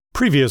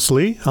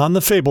Previously on the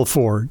Fable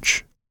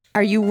Forge.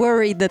 Are you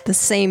worried that the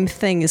same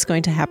thing is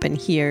going to happen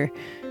here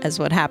as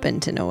what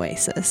happened in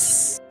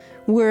Oasis?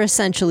 We're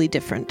essentially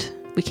different.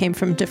 We came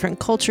from different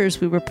cultures.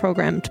 We were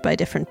programmed by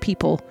different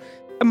people.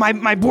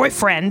 My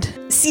boyfriend,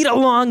 Cedar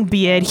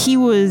Longbeard, he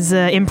was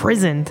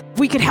imprisoned. If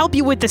we could help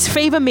you with this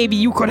favor, maybe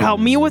you could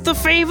help me with the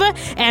favor,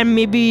 and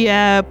maybe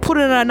put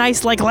in a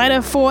nice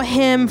letter for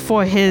him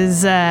for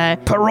his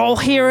parole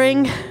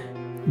hearing.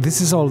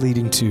 This is all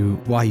leading to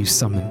why you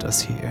summoned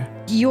us here.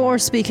 You're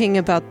speaking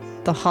about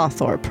the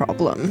Hawthorne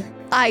problem.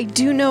 I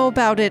do know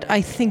about it.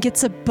 I think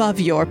it's above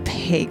your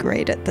pay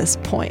grade at this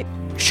point.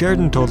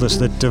 Sheridan told us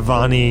that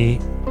Devani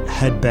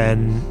had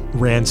been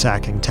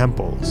ransacking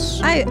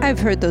temples. I've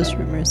heard those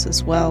rumors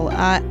as well.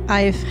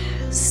 I've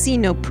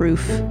seen no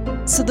proof.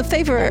 So the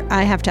favor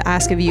I have to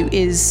ask of you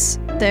is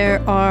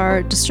there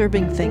are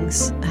disturbing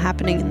things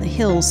happening in the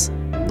hills.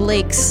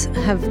 Lakes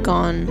have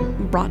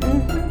gone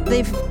rotten.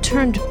 They've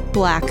turned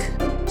black.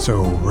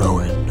 So,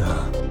 Rowan,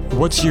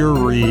 what's your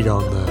read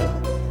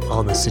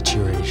on the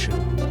situation?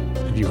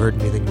 Have you heard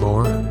anything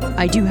more?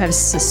 I do have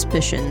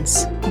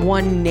suspicions.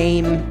 One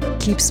name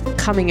keeps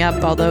coming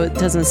up, although it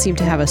doesn't seem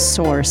to have a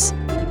source.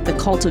 The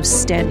Cult of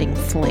Standing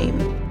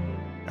Flame.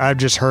 I've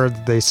just heard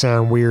that they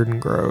sound weird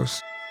and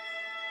gross.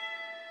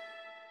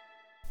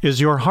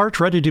 Is your heart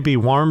ready to be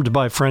warmed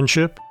by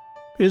friendship?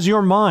 Is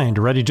your mind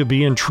ready to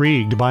be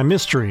intrigued by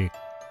mystery?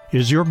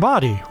 Is your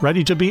body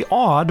ready to be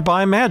awed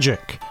by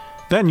magic?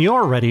 Then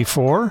you're ready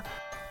for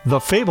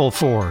the Fable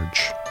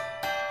Forge.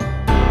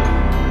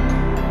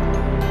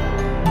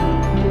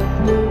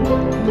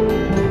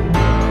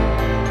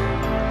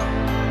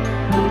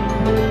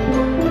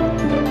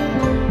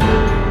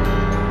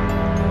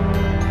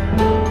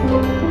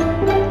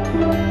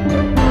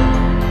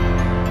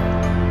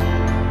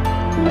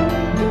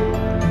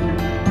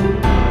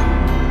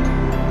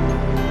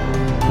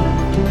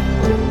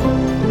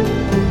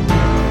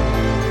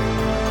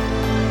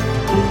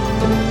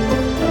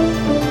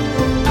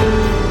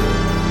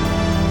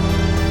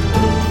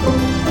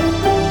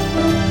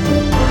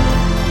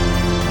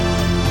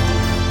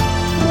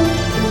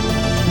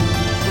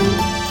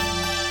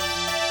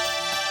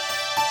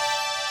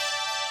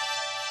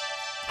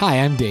 Hi,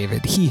 I'm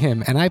David, he,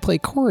 him, and I play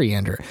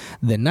Coriander,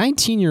 the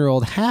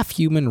 19-year-old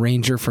half-human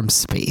ranger from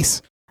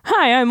space.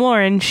 Hi, I'm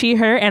Lauren, she,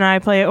 her, and I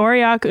play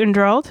Auriok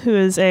Undrald, who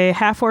is a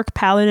half-orc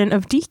paladin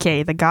of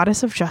Decay, the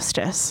goddess of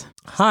justice.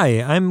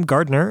 Hi, I'm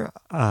Gardner,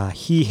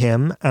 he,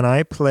 him, and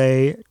I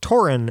play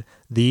Torin,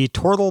 the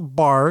turtle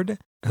bard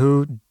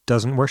who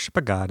doesn't worship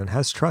a god and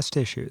has trust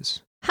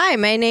issues. Hi,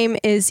 my name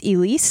is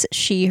Elise,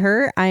 she,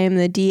 her. I am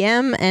the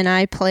DM, and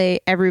I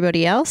play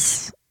everybody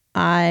else.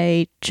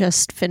 I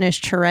just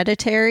finished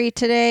Hereditary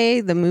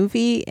today, the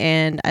movie,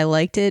 and I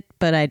liked it,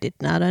 but I did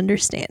not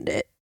understand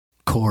it.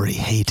 Corey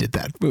hated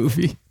that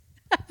movie.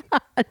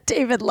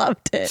 David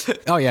loved it.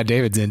 Oh yeah,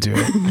 David's into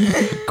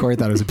it. Corey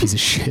thought it was a piece of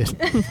shit.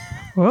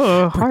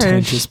 Whoa,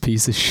 pretentious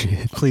piece of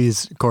shit.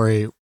 Please,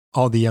 Corey,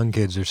 all the young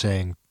kids are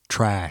saying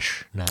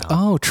trash now.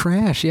 Oh,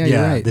 trash. Yeah,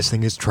 you're right. This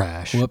thing is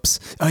trash. Whoops.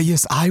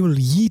 Yes, I will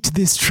yeet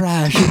this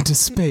trash into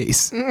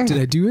space. Did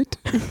I do it?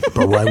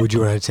 But why would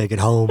you want to take it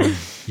home?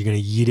 You're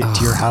going to yeet it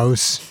to your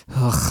house?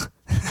 Ugh.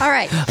 All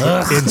right.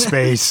 In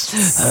space.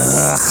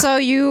 So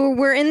you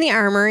were in the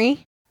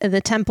armory,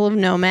 the Temple of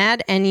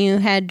Nomad, and you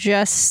had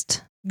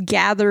just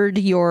gathered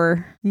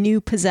your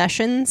new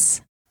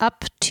possessions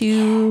up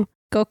to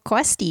go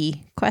quest.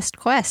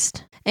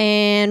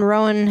 And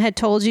Rowan had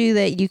told you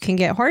that you can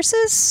get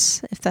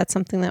horses, if that's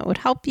something that would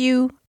help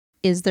you.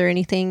 Is there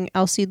anything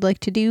else you'd like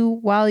to do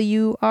while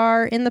you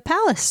are in the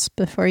palace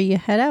before you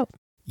head out?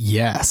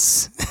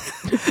 Yes.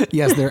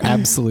 Yes, there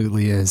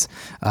absolutely is.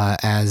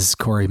 As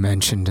Corey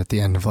mentioned at the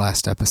end of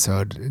last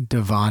episode,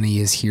 Devani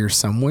is here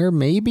somewhere,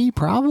 maybe,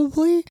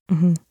 probably.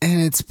 Mm-hmm.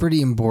 And it's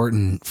pretty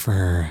important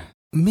for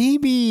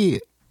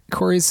maybe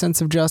Corey's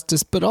sense of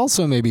justice, but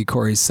also maybe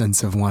Corey's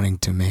sense of wanting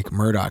to make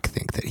Murdoch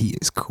think that he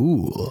is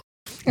cool.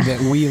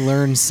 That we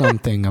learned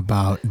something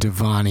about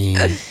Devani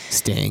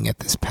staying at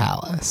this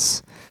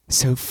palace.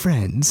 So,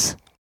 friends,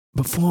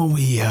 before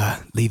we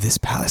leave this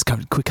palace,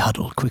 come quick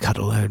huddle.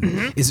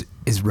 Mm-hmm.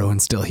 Is Rowan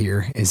still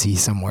here? Is he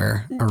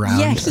somewhere around?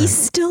 Yeah, he's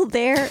still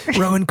there.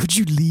 Rowan, could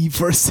you leave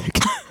for a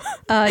second?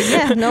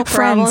 Yeah, no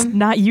problem. Friends,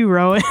 not you,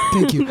 Rowan.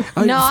 Thank you.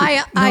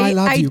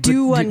 I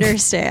do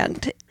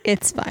understand.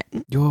 It's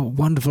fine. You're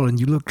wonderful and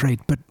you look great,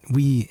 but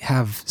we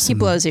have some... He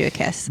blows you a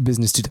kiss.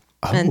 ...business to do.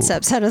 Oh. And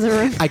steps out of the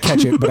room. I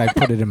catch it, but I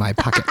put it in my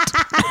pocket.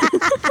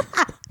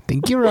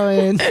 Thank you,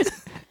 Rowan.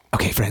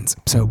 Okay, friends.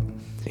 So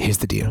here's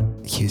the deal.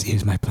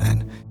 Here's my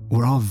plan.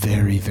 We're all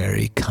very,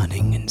 very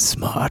cunning and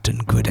smart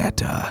and good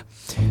at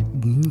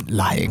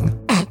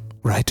lying.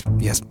 Right?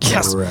 Yes.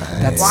 Yes. Right.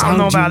 That Well, I don't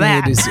know sound you about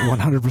that. made is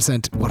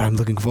 100% what I'm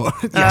looking for.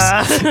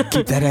 Yes.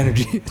 Keep that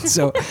energy.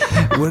 So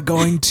we're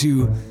going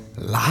to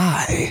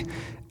lie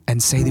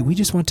and say that we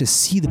just want to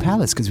see the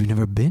palace because we've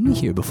never been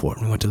here before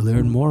and we want to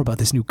learn more about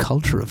this new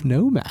culture of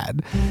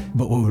Nomad.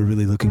 But what we're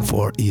really looking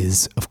for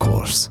is, of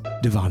course,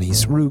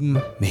 Devani's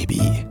room, maybe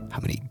how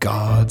many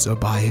guards are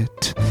by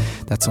it,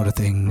 that sort of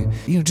thing.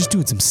 Just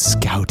doing some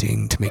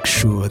scouting to make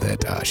sure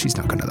that she's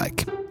not going to,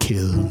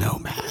 kill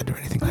Nomad or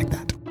anything like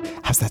that.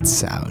 How's that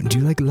sound? Do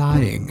you like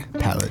lying,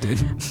 Paladin?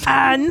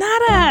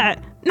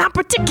 Not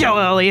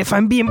particularly, if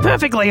I'm being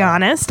perfectly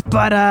honest,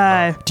 but,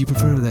 Do you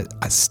prefer that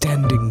a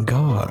standing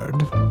guard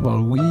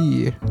while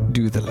we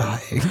do the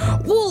lying?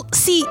 Well,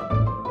 see,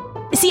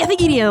 I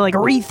think you need to,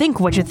 rethink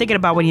what you're thinking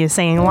about when you're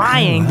saying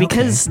lying, okay.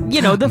 because,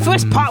 the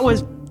first part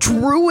was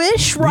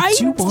true-ish, right?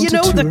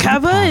 The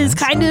cover is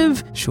kind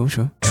of Sure.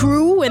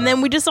 true, and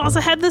then we just also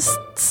had this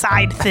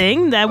side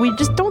thing that we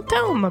just don't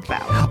tell them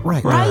about.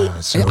 Right.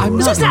 So I'm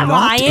So not, it's not not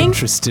lying.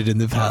 interested in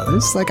the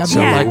palace. I'm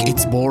Yeah. not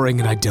it's boring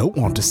and I don't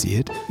want to see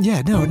it.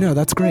 Yeah, no,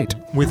 that's great.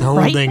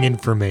 withholding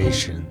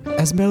information.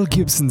 As Mel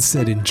Gibson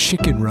said in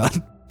Chicken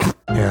Run.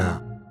 Yeah.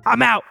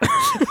 I'm out.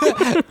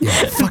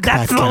 Yeah, fuck That's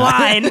that the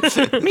guy. line.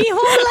 Me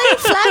whole life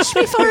flashed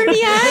before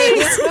me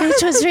eyes.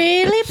 It was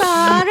really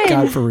boring.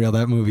 God, for real,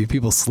 that movie,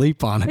 people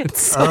sleep on it.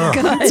 It's Oh,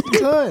 it's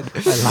good.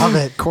 I love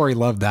it. Corey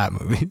loved that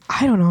movie.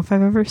 I don't know if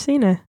I've ever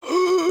seen it.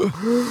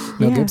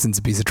 Mel Yeah. Gibson's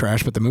a piece of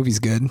trash, but the movie's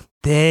good.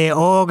 They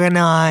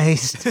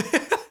organized.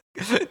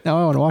 Now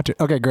I want to watch it.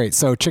 Okay, great.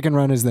 So Chicken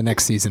Run is the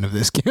next season of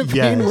this campaign.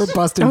 Yes. We're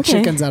busting Okay.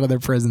 chickens out of their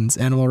prisons.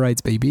 Animal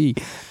rights, baby.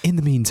 In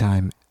the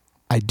meantime,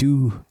 I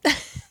do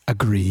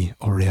agree,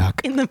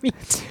 Oriak. In the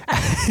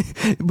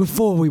meantime.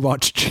 Before we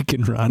watch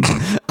Chicken Run,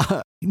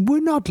 we're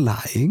not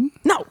lying.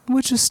 No.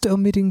 We're just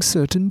omitting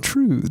certain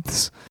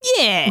truths,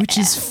 Yeah. which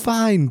is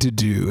fine to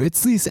do.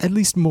 It's at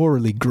least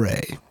morally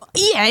gray.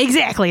 Yeah,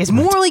 exactly. It's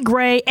morally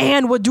gray,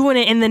 and we're doing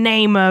it in the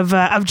name of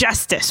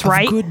justice,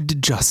 right? Of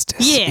good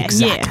justice. Yeah,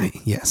 exactly.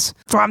 Yes.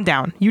 So I'm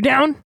down. You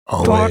down?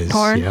 Always.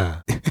 Torn?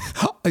 Yeah.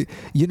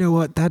 You know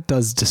what? That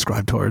does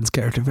describe Torrin's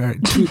character very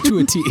to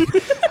a T.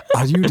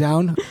 Are you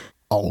down?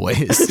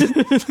 Always.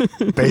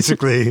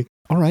 Basically.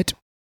 All right.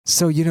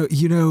 So you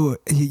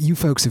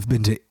folks have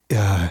been to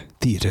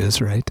theaters,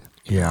 right?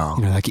 Yeah.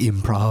 Like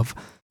improv.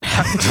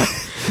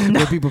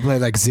 Where people play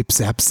Zip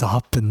Zap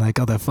Zop and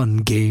other fun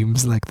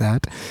games like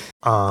that.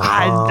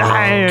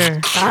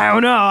 I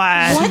don't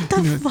know. What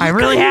the fuck? I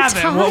really are you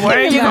haven't. talking Where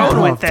are you about?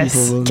 going with Improv this,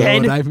 people will know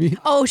kid? what I mean.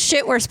 Oh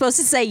shit, we're supposed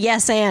to say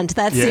yes and.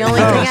 That's the Yeah.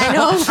 only thing I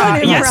know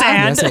about Yes,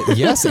 improv. and.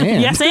 Yes,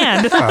 and. Yes,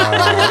 and.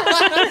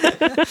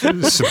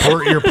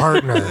 Support your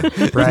partner.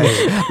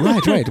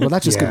 Right. Right. Well,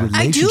 that's just Yeah. good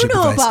I do relationship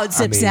know advice. about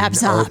Zip Zap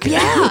Zop. okay.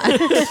 Yeah.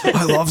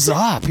 I love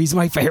Zop. He's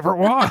my favorite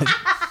one.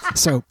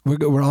 So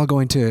we're all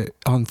going to,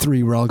 on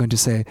 3, we're all going to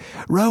say,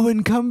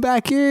 Rowan, come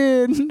back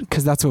in.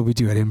 Because that's what we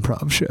do at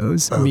improv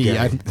shows. Me,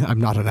 Okay. I'm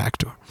not an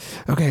actor.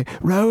 Okay,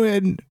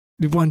 Rowan.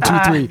 1, 2,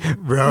 3.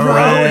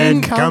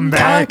 Rowan, come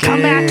back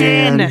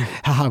in.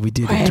 Haha, we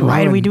did it.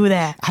 Why do we Rowan. do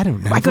that? I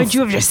don't know. Why couldn't you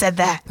have just said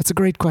that? That's a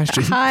great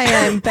question.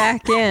 Hi, I'm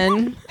back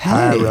in.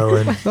 Hi, Hey,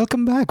 Rowan.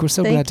 welcome back. We're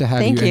so Thank- glad to have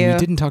you. thank And we you.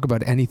 didn't talk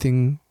about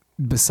anything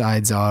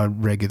besides our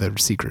regular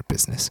secret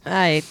business.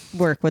 I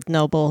work with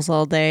nobles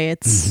all day.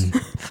 It's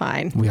Mhm.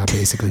 fine. We are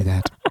basically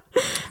that.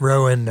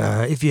 Rowan,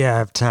 if you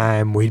have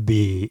time, we'd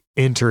be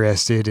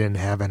interested in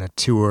having a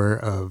tour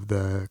of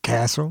the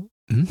castle,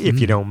 if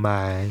you don't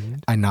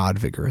mind. I nod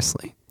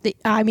vigorously.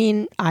 I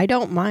mean, I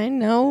don't mind.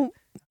 No,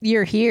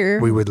 you're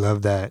here. We would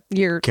love that.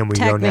 You're Can we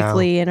go now?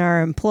 technically in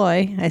our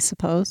employ, I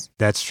suppose.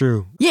 That's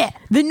true. Yeah,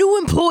 the new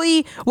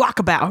employee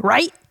walkabout,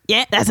 right?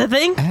 Yeah, that's a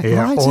thing.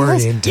 Yeah, Right, yes.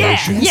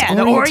 orientation. Yeah,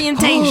 the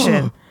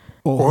orientation.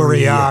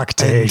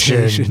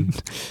 Orientation.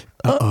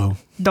 Uh-oh.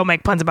 Don't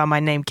make puns about my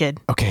name, kid.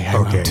 Okay, hang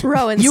Okay. on.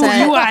 Rowan You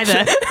said,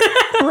 either.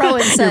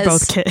 Rowan says, You're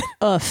both kid.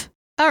 oof.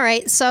 All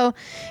right, so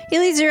he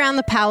leads you around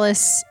the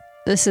palace.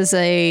 This is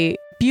a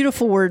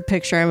beautiful word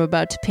picture I'm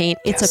about to paint.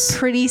 It's Yes. a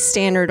pretty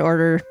standard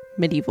order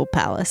medieval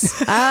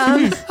palace.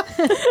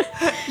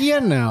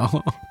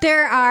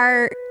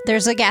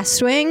 There's a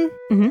guest wing.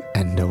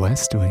 And the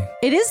West Wing.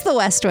 It is the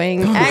West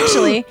Wing,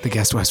 actually. The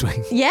guest West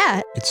Wing.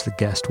 Yeah, It's the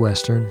guest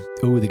western.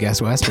 Ooh, the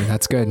guest Western.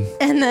 That's good.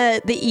 and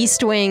the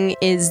East Wing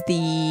is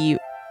the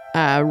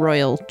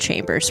royal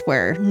chambers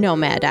where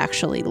Nomad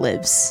actually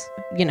lives.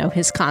 You know,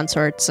 his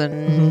consorts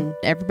and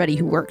everybody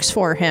who works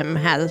for him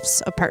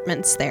has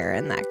apartments there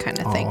and that kind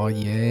of thing. Oh,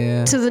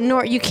 yeah. To the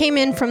north, you came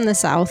in from the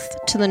south.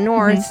 To the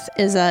north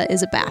is a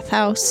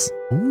bathhouse.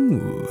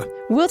 Ooh.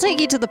 We'll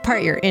take you to the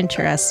part you're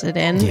interested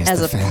in Yes, as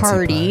the a fancy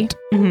party,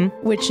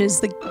 part. which is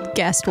the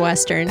guest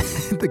western.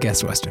 The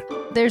guest Western.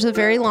 There's a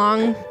very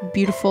long,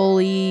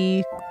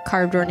 beautifully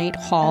carved ornate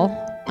hall,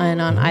 and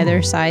on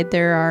either side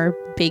there are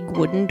big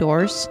wooden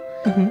doors.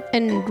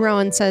 And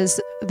Rowan says,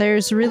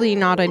 there's really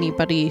not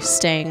anybody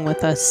staying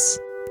with us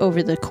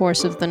over the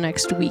course of the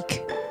next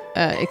week,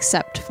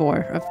 except for,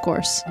 of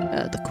course,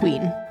 the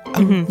queen.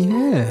 Oh,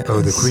 yeah.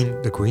 Oh,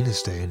 the queen is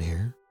staying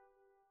here.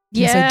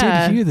 Yes,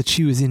 I did hear that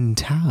she was in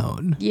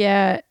town.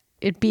 Yeah,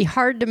 it'd be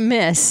hard to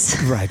miss.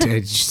 Right.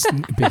 Just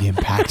big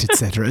impact,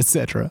 etc.,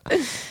 etc.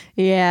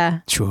 Yeah.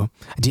 Sure.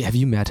 Have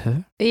you met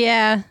her?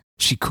 Yeah.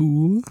 She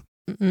cool?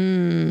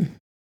 Mm.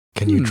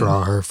 Can you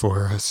draw her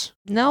for us?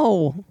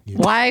 No.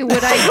 Why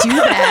would I do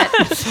that?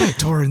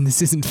 Torin,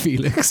 this isn't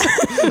Felix.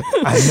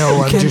 I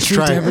know. I'm just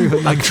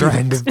trying. I'm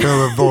trying to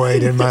fill a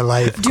void in my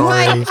life, Do Corey.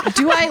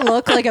 I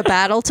look like a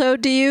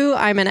Battletoad to you?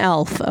 I'm an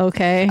elf,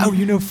 okay? Oh,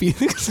 you know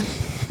Felix?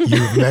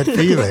 You've met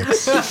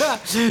Felix.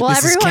 Well,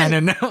 This is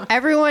canon now.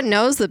 everyone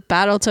knows that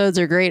Battletoads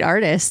are great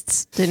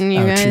artists. Didn't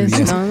you Oh, guys true,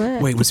 yes. know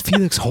that? Wait, was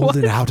Felix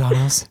holding out on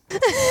us?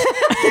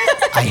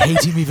 I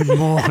hate him even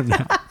more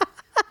now.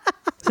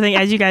 So I think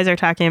as you guys are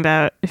talking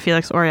about,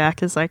 Felix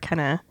Auriac is like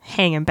kind of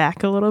hanging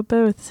back a little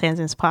bit with his hands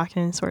in his pocket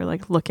and sort of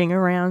like looking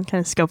around,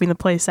 kind of scoping the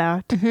place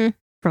out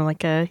from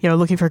like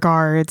looking for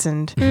guards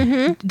and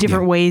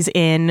different ways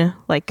in,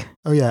 like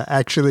Oh yeah,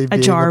 actually being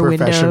ajar a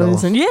professional.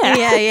 windows and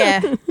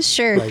Yeah,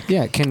 sure. Like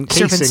Can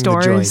casing servant the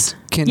stores. joint.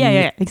 Can,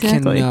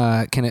 exactly.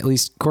 Can at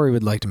least Corey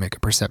would like to make a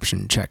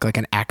perception check, like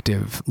an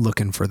active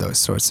looking for those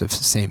sorts of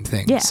same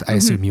things. Yeah. I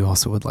assume you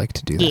also would like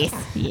to do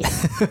that.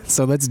 Yes.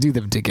 So let's do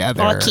them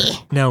together. Okay.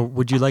 Now,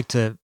 would you like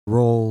to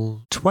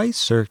roll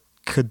twice, or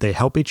could they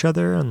help each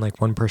other and like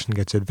one person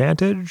gets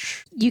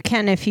advantage? You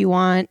can if you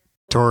want.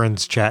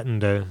 Torrin's chatting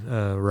to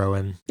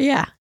Rowan.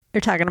 Yeah. You're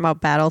talking about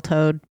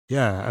Battletoad.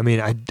 Yeah, I mean,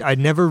 I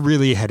never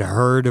really had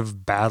heard of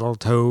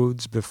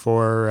Battletoads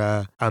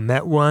before I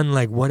met one.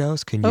 Like, what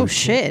else can you? Oh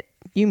shit.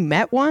 You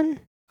met one?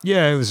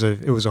 Yeah, it was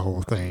a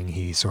whole thing.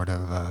 He sort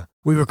of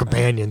we were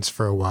companions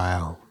for a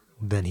while.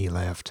 Then he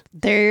left.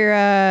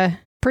 They're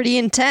pretty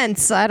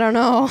intense. I don't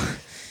know.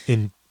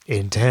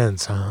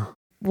 Intense, huh?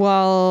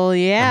 Well,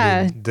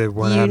 yeah. I mean, the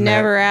one You I met-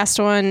 never asked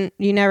one.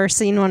 You never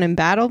seen one in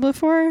battle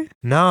before?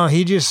 No,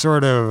 he just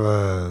sort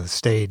of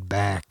stayed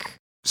back,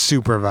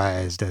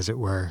 supervised, as it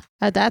were.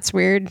 That's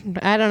weird.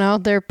 I don't know.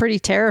 They're pretty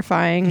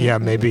terrifying. Yeah,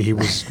 maybe he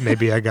was.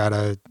 Maybe I got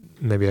a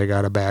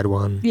bad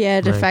one. Yeah,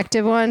 Like,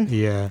 defective one.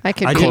 Yeah, I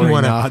could I Corey didn't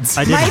want nods.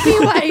 to. I Might didn't.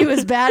 be why he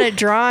was bad at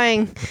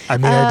drawing. I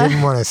mean, I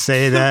didn't want to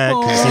say that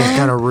because he's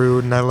kind of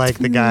rude, and I like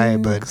the guy,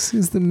 but Felix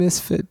is the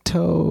misfit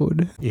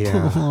toad.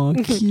 yeah. Oh,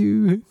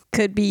 cute.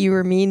 Could be you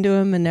were mean to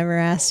him and never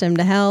asked him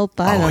to help.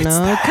 I Oh, don't it's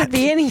know. that. It could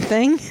be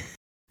anything.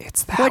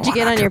 It's that. What'd you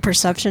get on your 100%.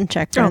 perception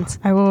check, Prince?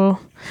 I will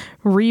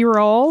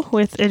re-roll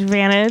with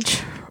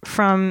advantage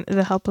from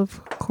the help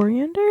of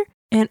Coriander.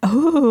 And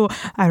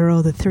I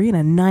rolled a 3 and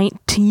a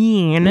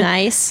 19.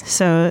 Nice.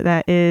 So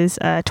that is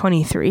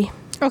 23.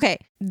 Okay,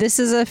 this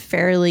is a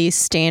fairly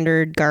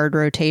standard guard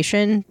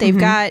rotation. They've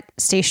got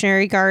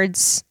stationary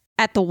guards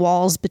at the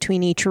walls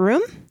between each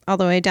room, all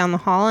the way down the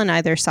hall on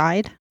either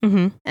side.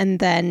 Mm-hmm. And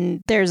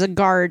then there's a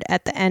guard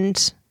at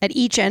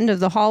each end of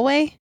the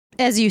hallway.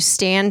 As you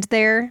stand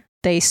there,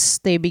 they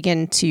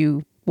begin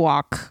to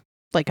walk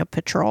like a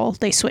patrol.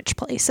 They switch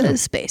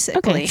places,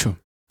 basically. Sure.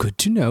 Good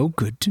to know.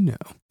 Good to know.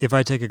 If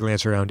I take a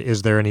glance around,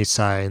 is there any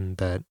sign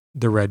that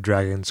the Red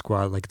Dragon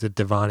Squad, like the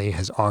Devani,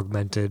 has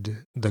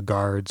augmented the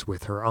guards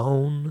with her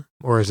own,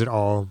 or is it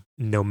all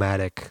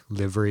nomadic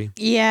livery?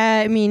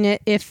 Yeah, I mean,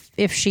 if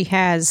she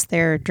has,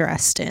 they're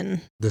dressed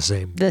in The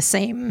same the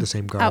same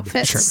garb.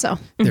 outfits. Sure. So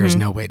There's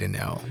no way to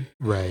know.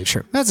 Right.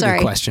 Sure. That's a Sorry.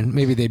 good question.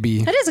 Maybe they'd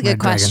be That is a good Red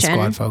Dragon question.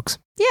 Squad folks.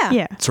 yeah,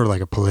 Yeah. Sort of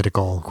like a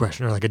political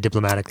question or like a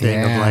diplomatic thing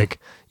Yeah. of like,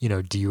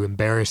 do you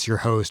embarrass your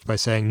host by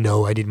saying,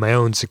 no, I need my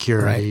own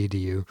security? Do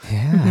you?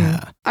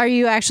 Yeah. Are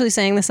you actually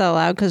saying this out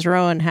loud? Because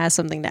Rowan has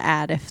something to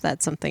add if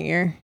that's something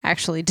you're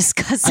actually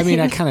discussing. I mean,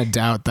 I kind of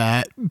doubt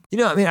that.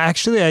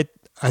 Actually,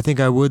 I think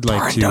I would like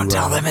Lauren, to. don't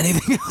tell them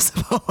anything else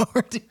about what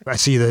we're doing. I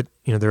see that,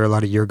 there are a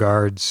lot of your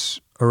guards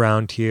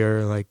around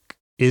here. Like,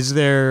 is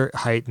there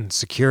heightened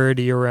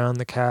security around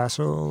the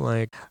castle?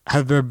 Like,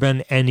 have there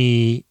been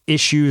any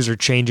issues or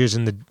changes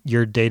in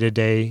your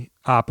day-to-day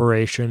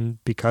operation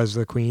because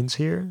the queen's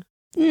here?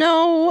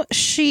 No,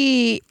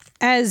 she,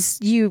 as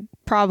you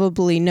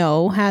probably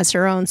know, has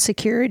her own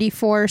security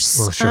force.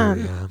 Well, sure,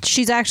 yeah.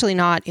 She's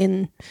not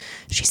in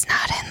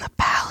the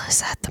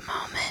palace at the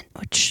moment,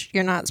 which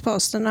you're not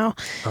supposed to know.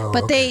 Oh,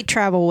 But okay. they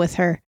travel with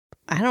her.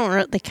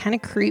 They kind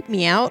of creep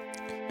me out,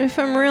 if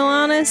I'm real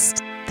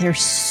honest. They're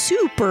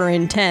super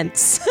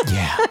intense.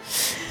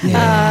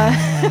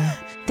 Yeah.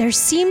 There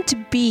seem to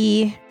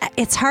be,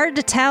 it's hard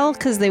to tell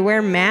because they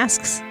wear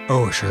masks,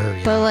 Oh, sure.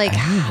 Yeah. but like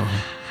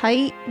Oh.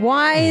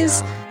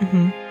 height-wise,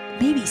 Yeah.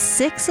 maybe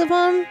 6 of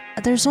them.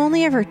 There's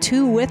only ever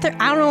 2 with her.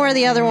 I don't know where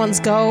the other ones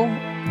go.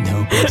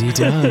 Nobody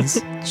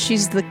does.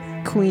 She's the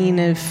queen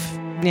of,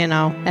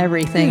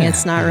 everything. Yeah,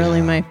 It's not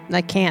really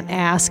I can't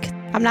ask.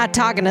 I'm not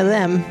talking to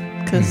them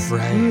because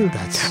Right.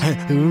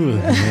 That's Ooh,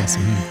 yes.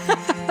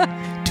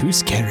 Too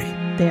scary.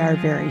 they are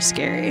very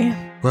scary.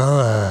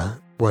 well.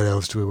 What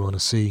else do we want to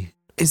see?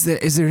 Is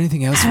there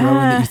anything else, Rowan,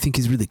 that you think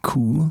is really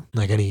cool?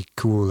 Like any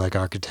cool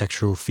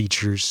architectural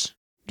features?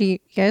 Do you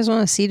guys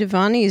want to see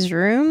Devani's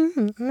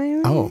room?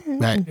 Maybe? Oh,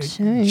 that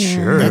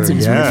Sure. that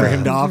seems weird for yeah.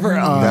 him to offer.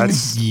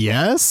 That's-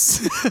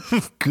 yes.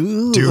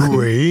 Cool. Do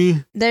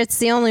we? That's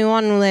the only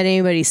one that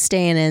anybody's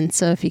staying in.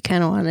 So if you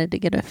kind of wanted to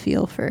get a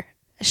feel for,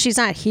 she's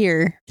not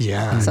here.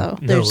 Yeah. So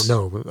no, there's-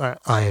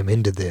 I am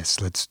into this.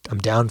 I'm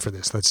down for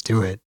this. Let's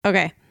do it.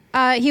 Okay.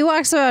 He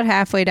walks about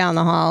halfway down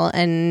the hall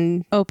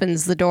and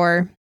opens the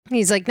door.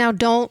 He's like, now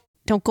don't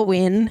go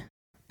in.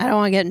 I don't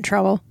want to get in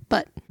trouble,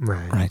 but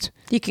Right.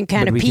 you can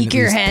kind of But we can peek at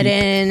your least head peek.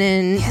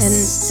 in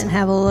Yes. and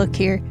have a look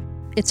here.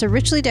 It's a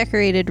richly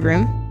decorated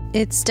room.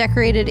 It's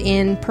decorated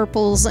in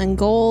purples and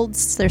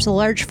golds. There's a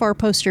large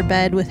 4-poster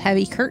bed with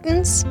heavy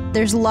curtains.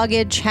 There's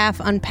luggage half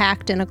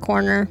unpacked in a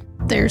corner.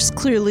 There's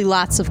clearly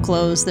lots of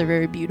clothes. They're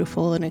very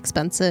beautiful and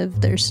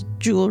expensive. There's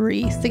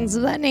jewelry, things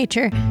of that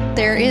nature.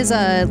 There is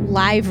a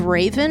live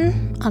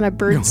raven on a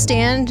bird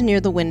stand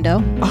near the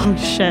window. Oh,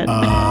 shit.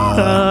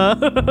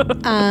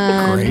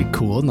 Great,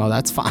 cool. No,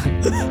 that's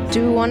fine.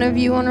 Do one of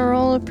you want to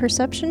roll a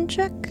perception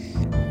check?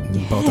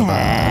 Both of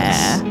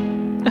us.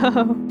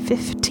 Oh,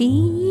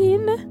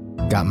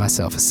 15? Got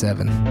myself a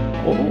 7.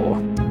 Oh.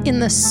 In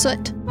the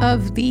soot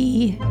of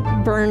the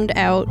burned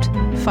out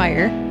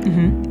fire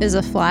is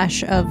a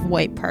flash of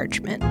white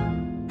parchment.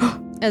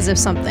 As if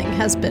something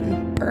has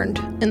been burned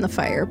in the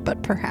fire,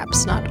 but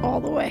perhaps not all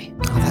the way.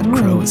 Oh, that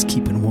crow is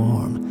keeping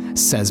warm,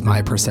 says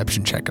my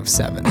perception check of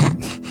 7.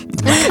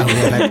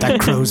 that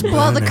crow's burning.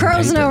 Well, the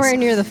crow's papers. nowhere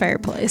near the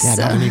fireplace. Yeah,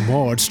 so. not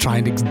anymore. It's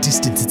trying to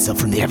distance itself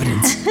from the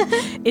evidence.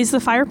 Is the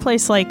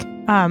fireplace like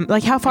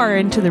how far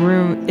into the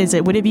room is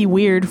it? Would it be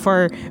weird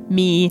for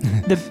me,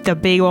 the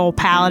big old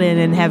paladin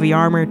in heavy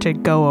armor, to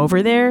go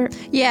over there?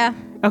 Yeah,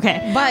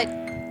 Okay. but,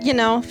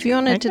 if you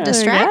wanted to Okay,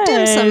 distract him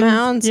guys.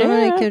 somehow and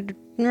somebody Yeah. could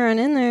run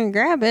in there and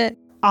grab it.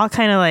 I'll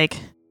kind of like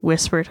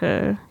whisper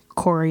to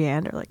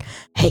Coriander, like,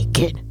 "Hey,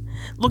 kid,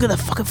 look at the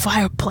fucking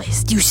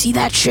fireplace. Do you see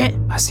that shit?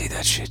 I see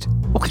that shit.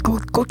 Okay,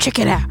 go check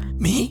it out."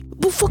 Me?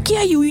 Well, fuck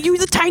yeah, you're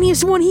the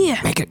tiniest one here.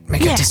 Make a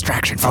Yeah.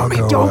 distraction for I'll me.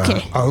 go.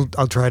 Okay.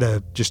 I'll try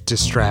to just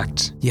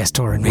distract. Yes,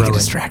 Torin, make a Rowan.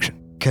 distraction.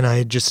 Can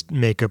I just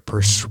make a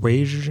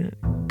persuasion?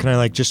 Can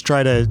I just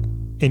try to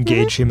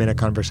engage him in a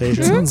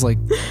conversation? Sounds like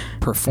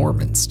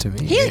performance to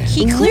me.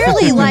 He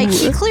clearly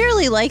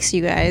likes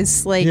you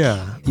guys. Like,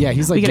 Yeah. Yeah,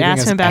 he's like We could giving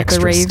ask us him about the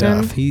extra raven.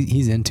 stuff.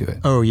 He's into it.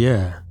 Oh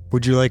yeah.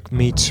 Would you like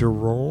me to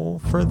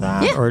roll for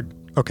that? Yeah. Or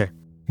okay.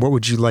 What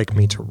would you like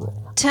me to roll?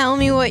 tell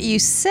me what you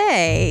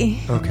say,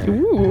 Okay.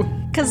 Ooh.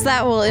 because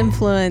that will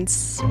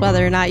influence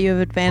whether or not you have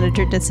advantage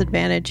or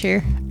disadvantage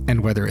here.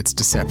 And whether it's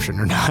deception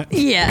or not.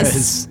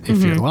 Yes. Because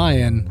if you're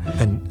lying,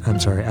 And I'm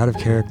sorry, out of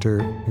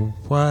character,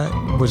 what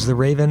was the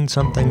raven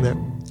something that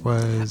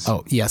was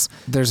oh yes,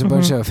 there's a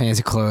bunch of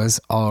fancy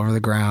clothes all over the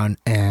ground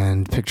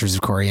and pictures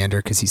of Coriander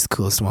because he's the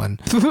coolest one.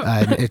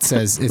 It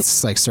says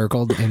it's like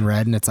circled in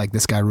red and it's like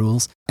this guy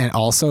rules. And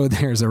also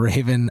there's a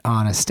raven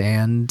on a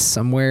stand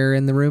somewhere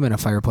in the room and a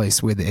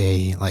fireplace with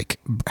a like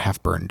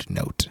half burned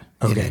note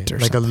in okay, it or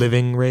like something. a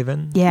living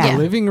raven? Yeah. A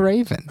living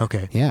raven.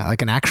 Okay. Yeah,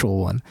 like an actual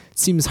one.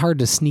 Seems hard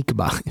to sneak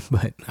by,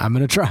 but I'm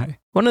gonna try.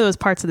 One of those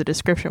parts of the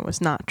description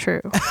was not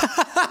true.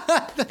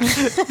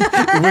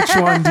 Which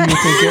one do you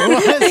think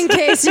it was? In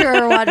case you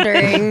were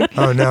wondering,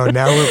 Oh no,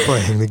 now we're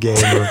playing the game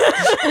of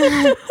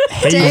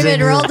David,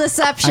 hazing roll the-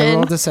 deception. I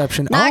rolled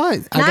deception. I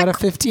got a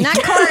 15.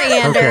 Not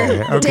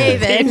Coriander, Okay.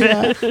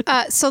 David.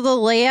 So the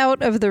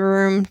layout of the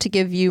room, to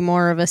give you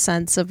more of a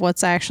sense of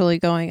what's actually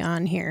going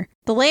on here.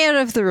 The layout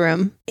of the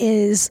room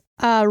is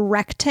a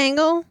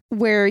rectangle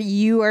where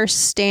you are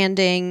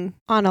standing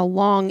on a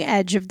long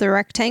edge of the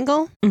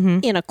rectangle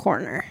in a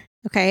corner.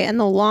 Okay, and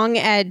the long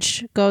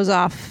edge goes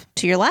off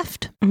to your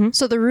left.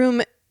 So the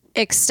room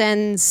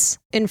extends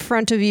in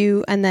front of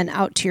you and then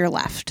out to your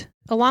left.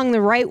 Along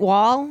the right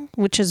wall,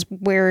 which is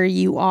where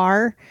you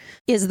are,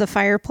 is the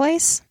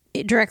fireplace.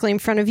 Directly in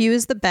front of you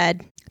is the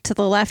bed. To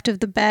the left of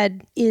the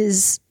bed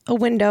is a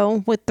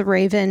window with the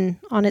raven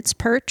on its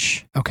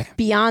perch. Okay.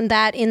 Beyond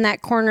that, in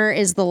that corner,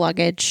 is the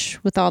luggage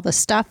with all the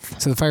stuff.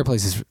 So the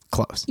fireplace is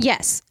closed.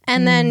 Yes.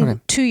 And then Okay.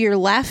 to your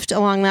left,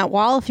 along that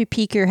wall, if you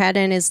peek your head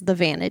in, is the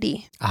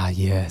vanity. Ah,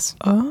 yes.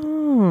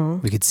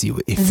 Oh. We could see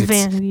It's if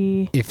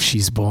vanity. if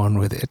she's born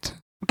with it,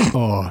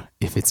 or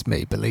if it's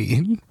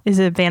Maybelline. Is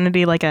it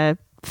vanity like a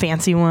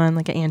fancy one,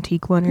 like an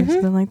antique one or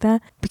something like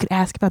that? We could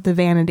ask about the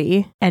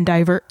vanity and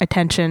divert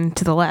attention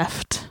to the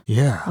left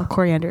Yeah. while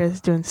Coriander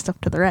is doing stuff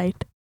to the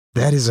right.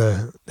 That is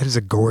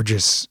a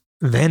gorgeous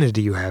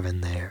vanity you have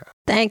in there.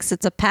 Thanks,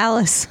 it's a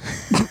palace.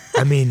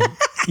 I mean,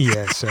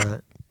 yes.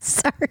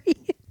 Sorry.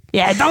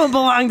 Yeah, it don't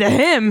belong to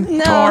him,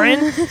 No.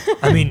 Torin.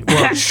 I mean,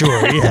 well,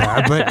 sure,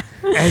 yeah, but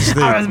as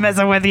I was the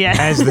messing with you.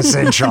 as the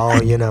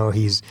seneschal,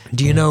 he's.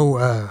 Do you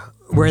know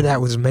where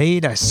that was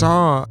made?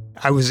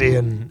 I was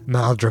in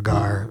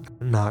Maldragar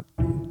not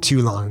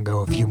too long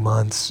ago, a few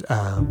months,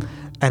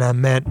 and I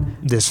met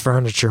this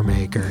furniture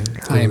maker.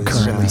 who I am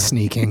was, currently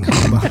sneaking.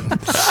 Hold on.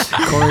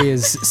 Corey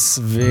is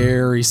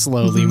very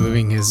slowly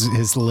moving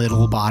his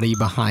little body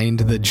behind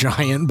the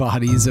giant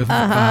bodies of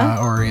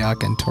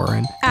Auriok and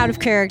Torin. Out of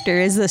character,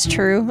 is this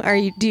true?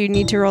 Do you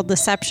need to roll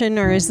deception,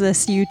 or is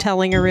this you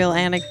telling a real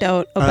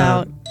anecdote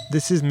about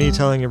This is me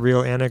telling a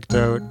real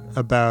anecdote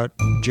about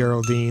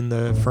Geraldine,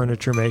 the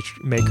furniture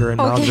maker in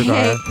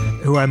Malzagar,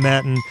 who I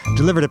met and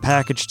delivered a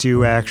package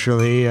to,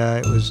 actually.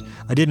 I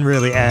didn't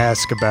really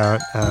ask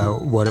about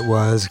what it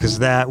was, because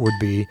that would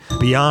be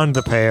beyond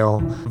the pale.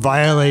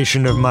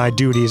 Violation of my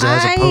duties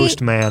as a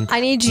postman.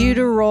 I need you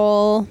to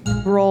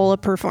roll a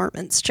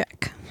performance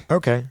check.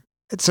 Okay.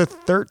 It's a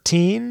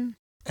 13.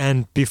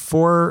 And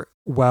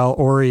while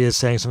Ori is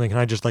saying something, can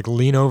I just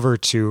lean over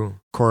to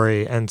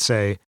Corey and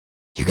say,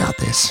 "You got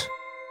this"?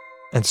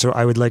 And so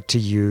I would like to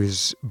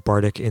use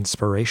Bardic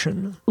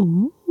Inspiration.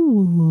 Ooh.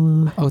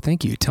 Oh,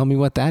 thank you. Tell me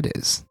what that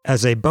is.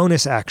 As a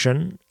bonus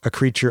action, a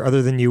creature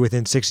other than you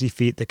within 60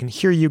 feet that can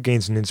hear you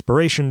gains an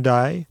inspiration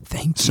die.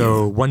 Thank you.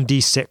 So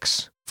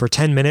 1d6. For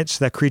 10 minutes,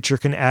 that creature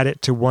can add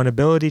it to one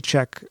ability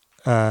check,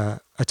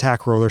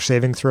 attack roll, or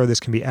saving throw. This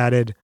can be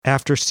added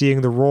after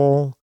seeing the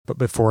roll, but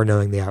before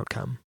knowing the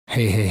outcome.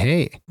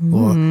 Hey.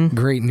 Well,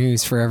 great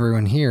news for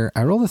everyone here.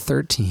 I rolled a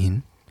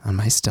 13 on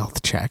my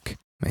stealth check.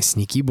 My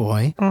sneaky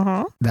boy.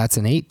 That's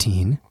an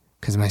 18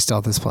 because my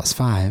stealth is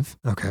 +5.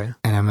 Okay.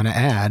 And I'm going to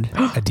add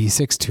a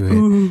d6 to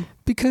it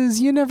because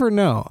you never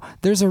know.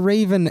 There's a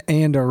Raven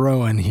and a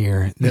Rowan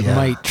here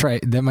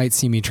that might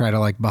see me try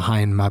to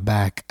behind my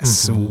back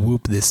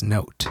swoop this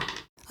note.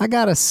 I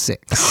got a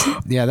 6.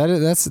 Yeah,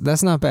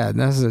 that's not bad.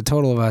 That's a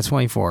total of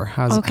 24.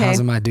 How's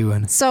am I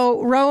doing?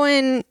 So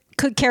Rowan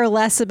could care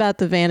less about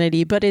the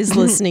vanity, but is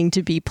listening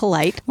to be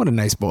polite. What a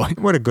nice boy.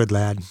 What a good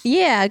lad.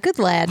 Yeah, good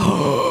lad.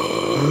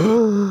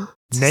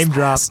 Name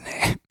drop.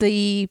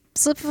 The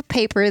slip of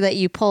paper that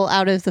you pull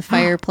out of the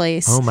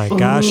fireplace. Oh my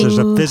gosh, there's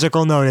a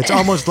physical note. It's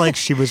almost like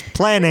she was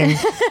planning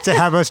to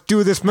have us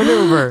do this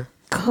maneuver.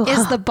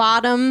 Is the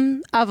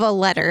bottom of a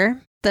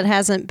letter that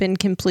hasn't been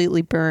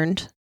completely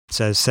burned. It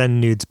says, "Send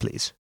nudes,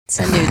 please."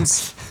 Send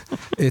nudes.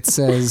 It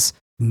says,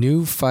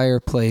 "New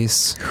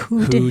fireplace.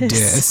 Who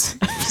dis?"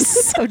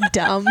 So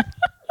dumb.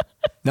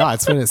 No,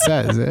 that's what it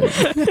says.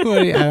 I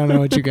don't know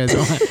what you guys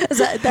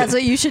want. That's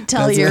what you should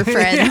tell your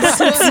friends.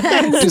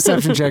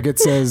 Deception check. It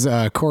says,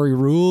 Corey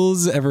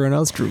rules, everyone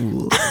else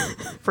rules.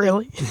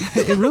 Really?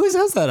 It really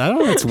says that. I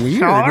don't know. It's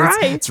weird. All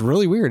right. It's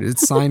really weird.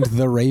 It's signed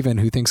The Raven,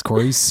 who thinks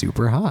Corey's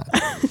super hot.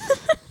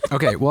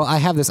 Okay, well, I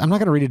have this. I'm not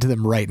going to read it to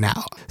them right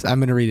now. I'm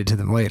going to read it to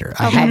them later.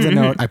 I have the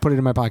note. I put it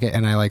in my pocket,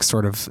 and I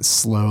sort of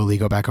slowly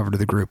go back over to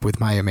the group with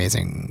my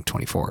amazing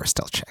 24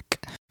 stealth check.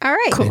 All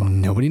right. Cool. And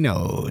nobody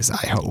knows,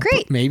 I hope.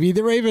 Great. Maybe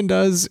the Raven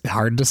does.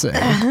 Hard to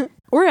say.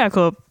 Or I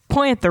could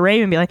point at the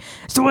Raven and be like,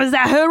 "So was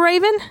that her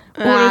Raven?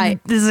 Or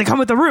does it come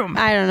with the room?"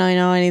 I don't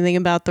know anything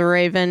about the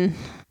Raven.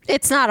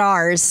 It's not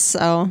ours,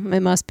 so it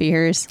must be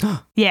hers.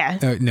 Yeah.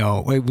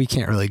 No, we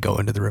can't really go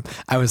into the room.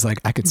 I was like,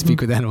 I could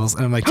speak with animals.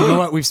 And I'm like, you know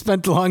what? We've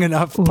spent long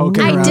enough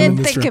poking around in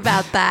this room.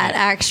 About that,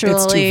 actually.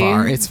 It's too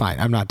far. It's fine.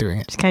 I'm not doing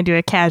it. Just kind of do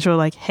a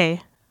casual,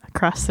 "Hey,"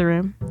 across the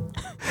room.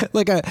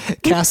 Like a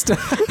cast a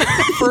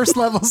first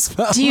level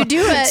spell. Do you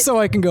do it? So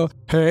I can go,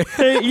 "Hey."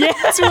 Yeah.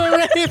 To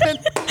a Raven.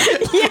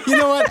 Yeah. You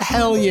know what?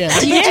 Hell yeah.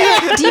 Do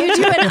you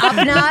do an up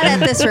nod at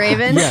this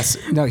Raven? Yes.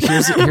 No,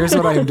 here's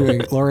what I am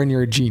doing. Lauren,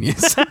 you're a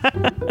genius.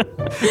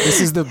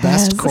 This is the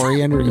best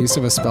coriander use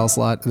of a spell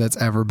slot that's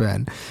ever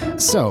been.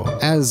 So,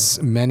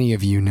 as many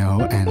of you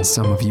know, and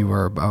some of you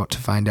are about to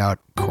find out,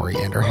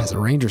 Coriander has a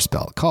ranger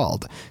spell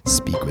called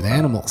Speak with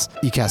Animals.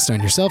 You cast it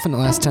on yourself and it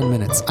lasts 10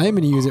 minutes. I am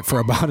going to use it for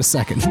about a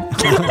second.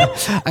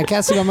 I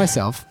cast it on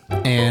myself,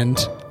 and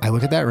I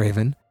look at that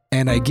Raven,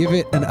 and I give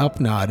it an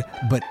up nod,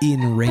 but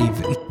in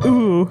Raven.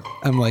 Ooh.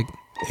 I'm like,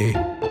 "Hey."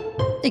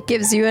 It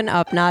gives you an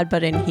up nod,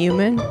 but in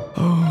human.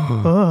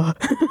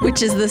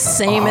 Which is the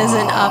same as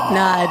an up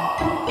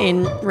nod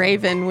in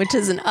Raven, which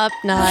is an up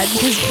nod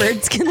because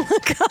birds can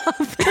look up.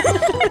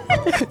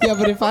 Yeah,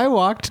 but if I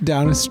walked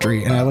down a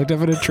street and I looked up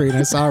at a tree and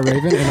I saw a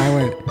Raven and I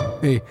went,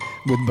 "Hey,"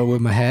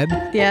 with my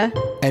head, yeah,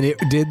 and it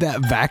did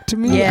that back to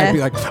me, yeah. I'd be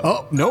like,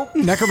 "Oh, nope,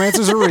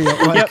 necromancers are real."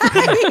 Like,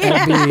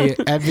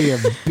 that'd be a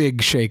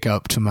big shake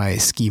up to my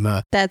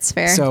schema. That's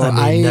fair. So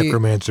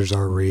necromancers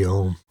are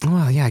real.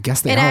 Well, yeah, I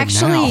guess they it are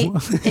actually,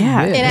 now.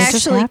 Yeah, it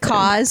actually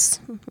caused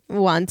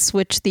once,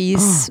 which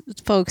these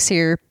folks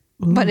here,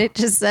 but it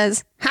just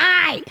says,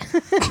 "Hi."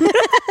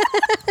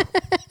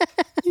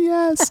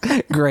 Yes.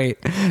 Great.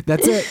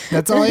 That's it.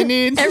 That's all I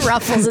need. It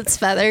ruffles its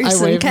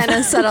feathers and kind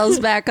of settles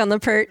back on the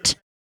perch.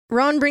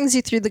 Rowan brings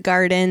you through the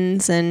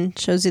gardens and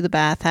shows you the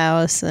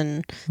bathhouse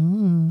and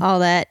all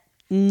that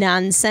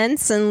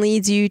nonsense and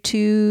leads you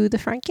to the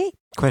front gate.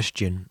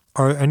 Question.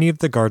 Are any of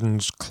the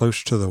gardens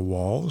close to the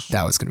walls?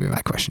 That was going to be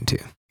my question, too.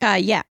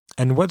 Yeah.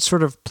 And what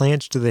sort of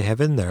plants do they have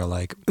in there?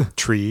 Like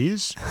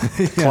trees?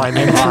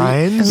 Climbing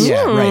vines?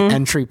 Yeah, right.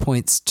 Entry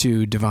points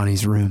to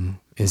Devani's room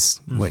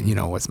is what,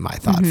 was my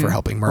thought for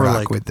helping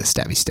Murdoch with the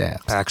stabby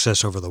stabs.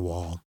 Access over the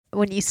wall.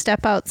 When you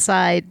step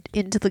outside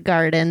into the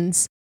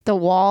gardens, the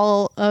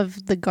wall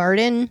of the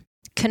garden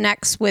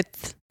connects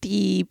with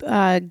the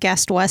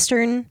guest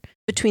western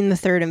between the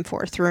third and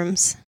fourth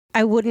rooms.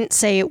 I wouldn't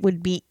say it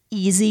would be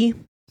easy,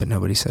 But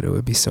nobody said it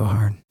would be so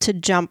hard. to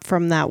jump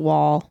from that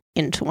wall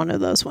into one of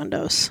those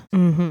windows.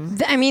 Mm-hmm.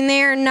 I mean,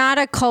 they're not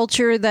a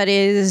culture that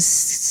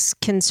is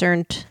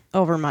concerned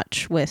over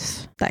much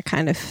with that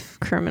kind of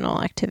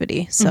criminal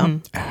activity.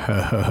 So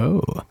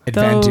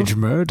Advantage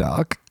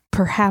Murdoch.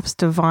 Perhaps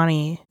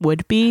Devani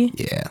would be.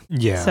 Yeah.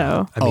 Yeah.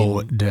 So I mean,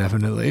 Oh,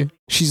 definitely.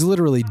 She's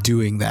literally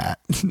doing that.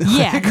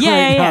 Yeah, Like,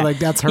 yeah, right now, yeah. like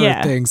that's her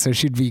Yeah. thing. So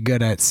she'd be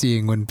good at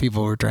seeing when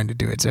people were trying to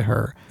do it to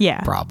her.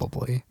 yeah.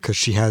 Probably. because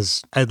she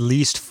has at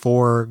least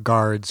 4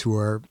 guards who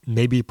are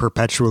maybe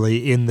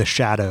perpetually in the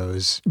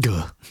shadows,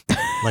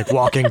 like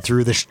walking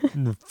through the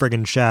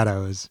friggin'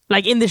 shadows.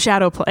 Like in the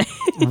shadow play.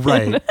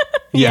 Right.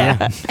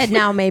 Yeah. and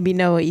now maybe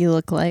know what you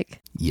look like.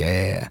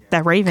 Yeah.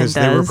 That Raven does.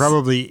 Because they were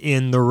probably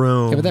in the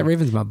room. Yeah, but that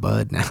Raven's my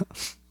bud now.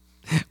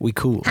 We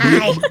cool.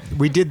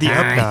 We did the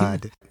up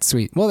nod.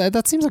 Sweet. Well,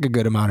 that seems like a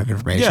good amount of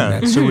information. Yeah.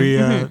 then. So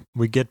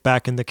we get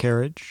back in the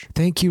carriage.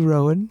 Thank you,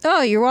 Rowan.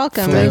 Oh, you're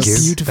welcome. For It Thank this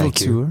was you. beautiful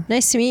Thank you. tour.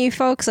 nice to meet you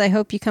folks. I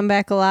hope you come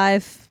back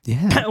alive.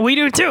 Yeah. We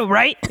do too,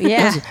 right?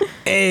 Yeah.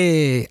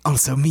 Hey,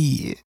 also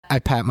me. I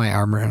pat my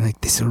armor. I'm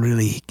like, this will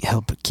really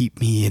help keep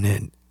me in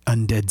an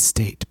undead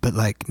state, but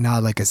like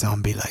not like a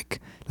zombie, like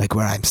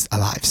where I'm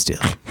alive still.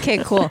 Okay,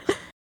 cool.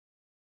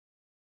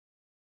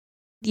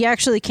 You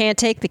actually can't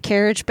take the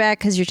carriage back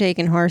because you're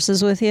taking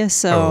horses with you.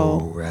 So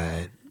Oh,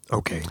 right.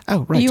 Okay.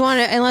 Oh, right. you want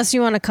to, unless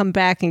you want to come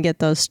back and get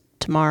those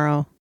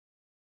tomorrow.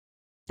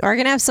 Or I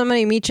can have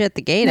somebody meet you at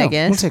the gate, No, I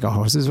guess. we'll take our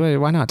horses.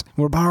 Why not?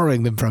 We're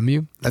borrowing them from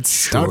you. Let's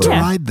start to Sure.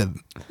 ride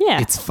them.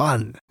 Yeah. It's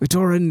fun.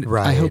 Doran,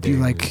 I hope you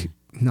like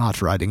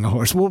not riding a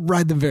horse. We'll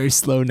ride them very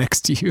slow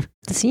next to you.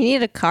 Does he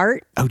need a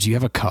cart? Oh, do you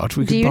have a cart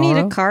we Do could you borrow? need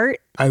a cart?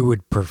 I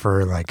would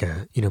prefer like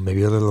a,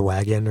 maybe a little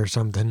wagon or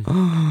something.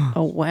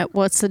 Oh,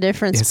 what's the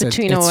difference Yes,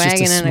 between a it's just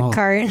wagon and small a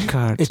cart?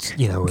 cart. It's,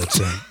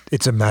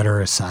 it's a matter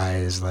of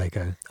size. Like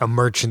a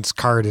merchant's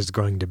cart is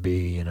going to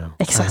be,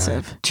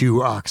 Excessive.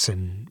 2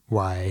 oxen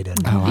wide. And,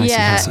 Oh, I see, I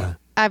Yeah. see.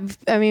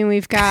 I mean,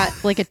 we've got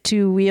like a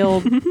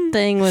 2-wheeled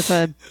thing with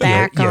a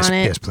back yes, on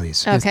it. Yes,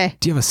 please. Okay.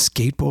 Do you have a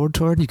skateboard,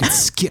 Torin? You can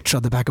skitch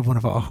on the back of one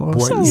of our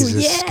horses. What is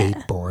a yeah.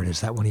 skateboard?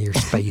 Is that one of your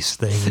space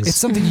things? It's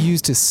something you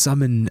use to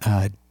summon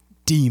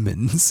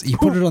demons. You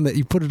put it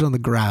on the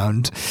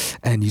ground,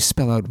 and you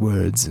spell out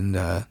words, and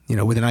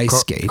with an ice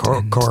skate.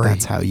 And Corey,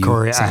 that's how you.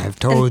 Corey, I have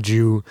told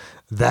you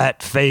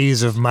that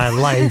phase of my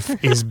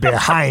life is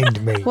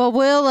behind me. Well,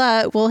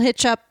 we'll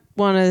hitch up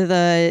one of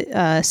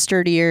the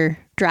sturdier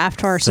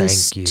draft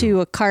horses Thank you.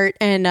 to a cart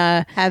and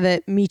have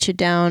it meet you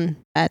down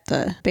at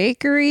the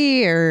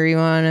bakery, or you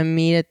want to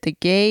meet at the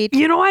gate?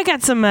 I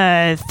got some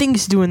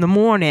things to do in the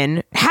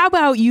morning. How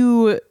about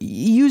you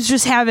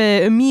just have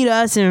it meet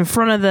us in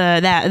front of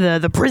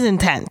the prison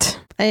tent?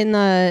 In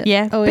the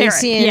Yeah,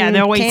 Oasian yeah, the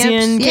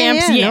Oasian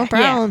camps. Yeah, Yeah, no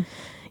problem.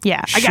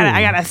 Yeah, Sure.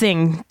 I got a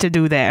thing to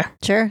do there.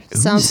 Sure,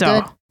 sounds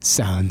So- good.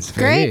 Sounds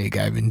Great. vague.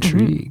 I'm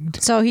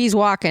intrigued. So he's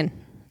walking.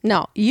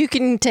 No, you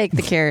can take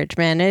the carriage,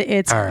 man.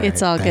 It's All right,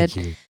 it's all thank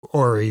good. you.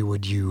 Ori,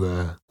 would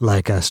you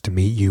like us to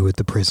meet you at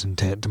the prison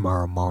tent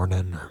tomorrow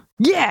morning?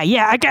 Yeah,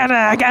 I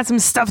got some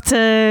stuff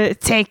to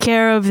take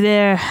care of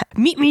there.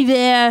 Meet me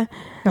there.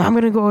 I'm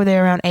gonna go over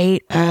there around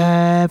 8.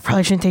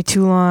 Probably shouldn't take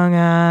too long.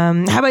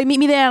 How about you meet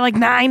me there at like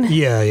 9?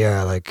 Yeah,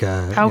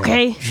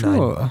 Okay. yeah,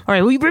 Sure. All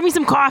right, will you bring me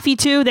some coffee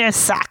too? There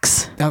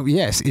sucks. Oh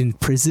yes, in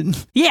prison.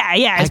 Yeah,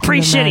 it's I can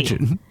pretty shitty.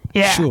 imagine.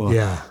 Yeah. Sure.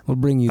 Yeah. We'll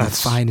bring you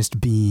That's- the finest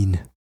bean.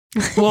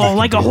 Well,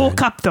 like a do whole that.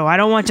 cup though. I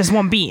don't want just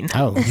one bean.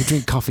 Oh, you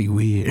drink coffee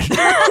weird.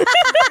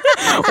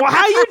 Well,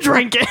 how you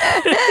drink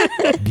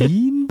it?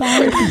 Bean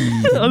by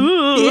bean.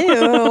 Ooh.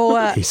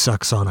 Ew. He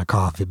sucks on a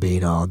coffee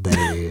bean all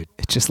day.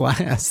 It just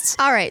lasts.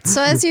 All right.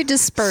 So as you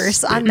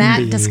disperse on that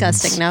Beans.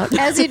 disgusting note,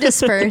 as you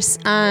disperse,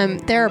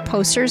 there are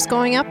posters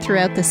going up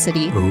throughout the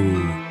city.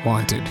 Ooh.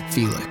 Wanted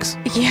Felix.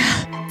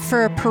 Yeah,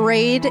 for a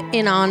parade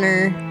in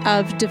honor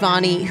of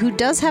Devani, who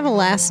does have a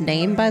last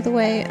name, by the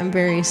way. I'm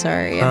very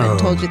sorry, I haven't Oh.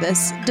 told you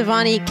this.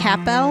 Devani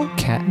Capel,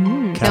 Cat.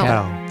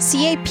 Cal.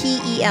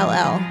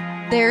 Capell.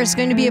 There's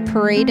going to be a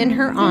parade in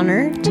her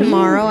honor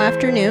tomorrow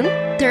afternoon.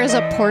 There is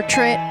a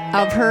portrait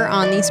of her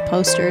on these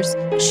posters.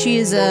 She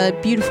is a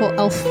beautiful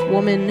elf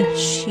woman.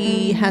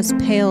 She has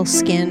pale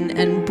skin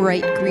and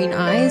bright green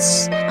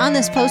eyes. On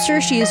this poster,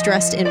 she is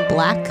dressed in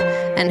black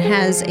and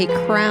has a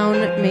crown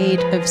made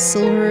of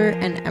silver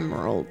and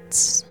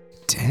emeralds.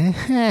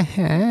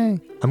 Dang.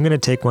 I'm going to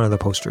take one of the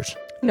posters.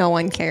 No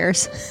one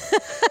cares.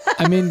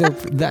 I mean, there's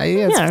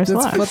that's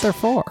lots. what they're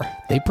for.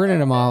 They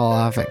printed them all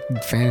off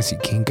at Fantasy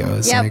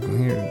Kinko's. Yep. Like,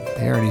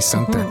 they already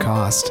sunk their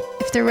cost.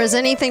 If there was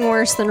anything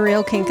worse than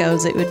real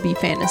Kinkos, it would be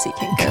Fantasy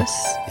Kinkos.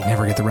 They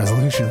never get the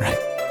resolution right.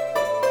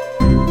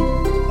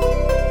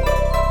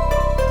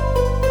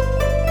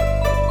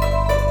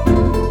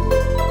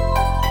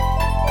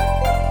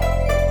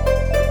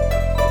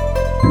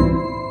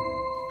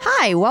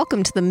 Hi,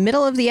 welcome to the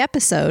middle of the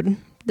episode.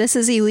 This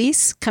is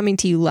Elise coming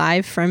to you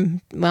live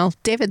from,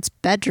 David's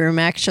bedroom,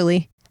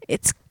 actually.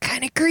 It's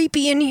kind of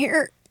creepy in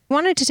here.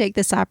 Wanted to take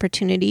this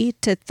opportunity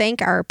to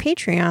thank our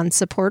Patreon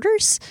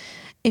supporters.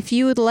 If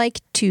you would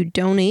like to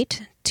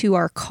donate to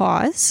our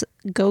cause,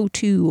 go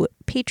to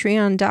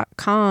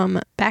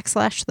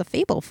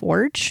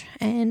patreon.com/thefableforge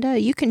and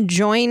you can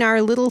join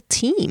our little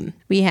team.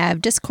 We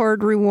have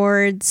Discord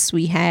rewards.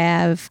 We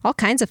have all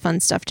kinds of fun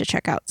stuff to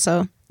check out.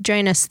 So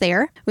join us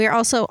there. We are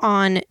also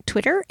on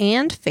Twitter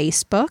and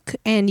Facebook,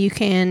 and you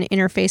can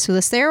interface with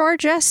us there or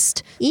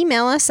just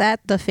email us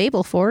at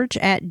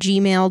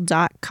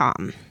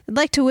thefableforge@gmail.com. I'd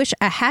like to wish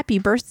a happy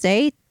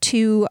birthday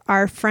to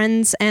our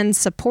friends and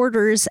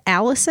supporters,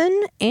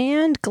 Allison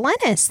and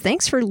Glennis.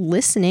 Thanks for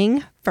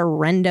listening,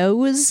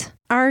 friendos.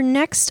 Our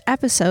next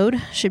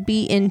episode should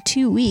be in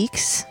 2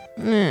 weeks.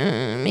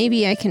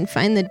 Maybe I can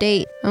find the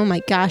date. Oh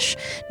my gosh,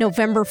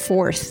 November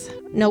 4th.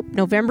 Nope,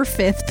 November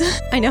 5th.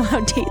 I know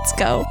how dates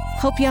go.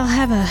 Hope y'all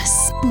have a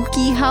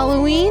spooky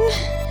Halloween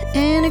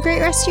and a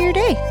great rest of your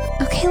day.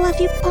 Okay, love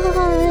you.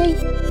 Bye.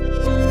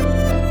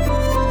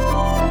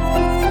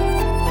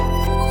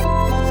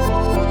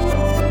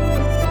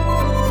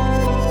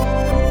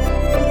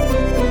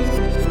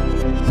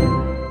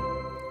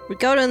 We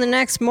go to the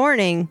next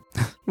morning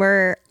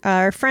where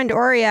our friend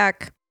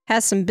Oriak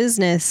has some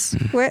business.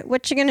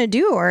 What you gonna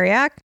do,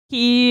 Oriak?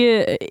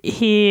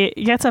 He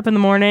gets up in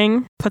the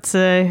morning, puts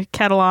a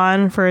kettle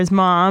on for his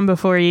mom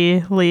before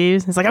he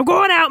leaves. He's like, I'm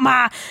going out,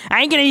 Ma.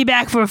 I ain't gonna be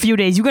back for a few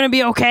days. You gonna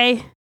be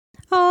okay?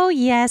 Oh,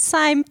 yes,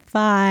 I'm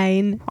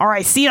fine. All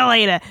right, see you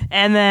later.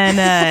 And then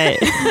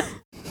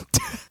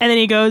and then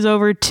he goes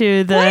over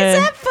to the... Why is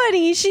that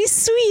funny? She's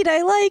sweet.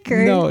 I like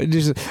her. No,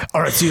 just,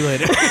 all right, see you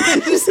later.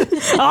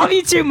 I love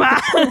you too, Ma.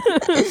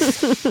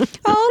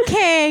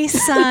 Okay,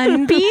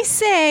 son, be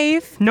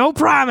safe. No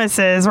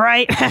promises,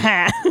 right?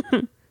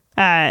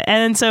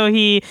 And so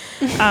he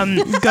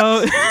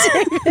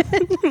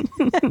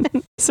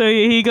so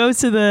he goes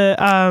to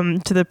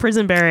the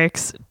prison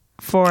barracks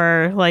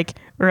for like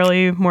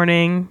early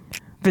morning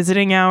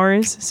visiting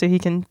hours so he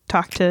can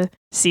talk to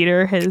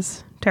Cedar,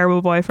 his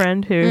terrible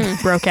boyfriend who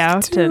broke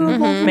out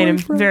and made him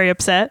very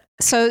upset.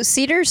 So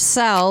Cedar's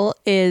cell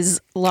is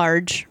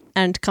large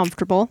and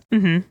comfortable.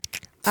 There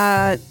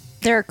are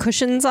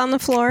cushions on the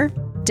floor,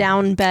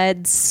 down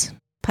beds,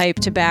 pipe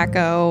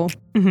tobacco.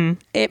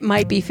 It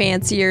might be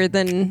fancier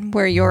than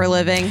where you're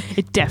living.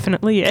 It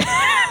definitely is.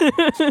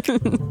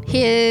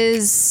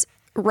 His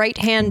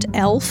right-hand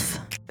elf,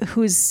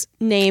 whose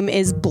name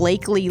is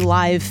Blakely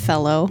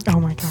Livefellow. Oh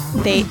my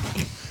God.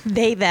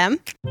 Them,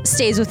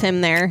 stays with him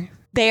there.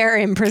 They are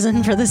in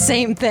prison for the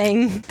same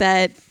thing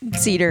that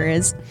Cedar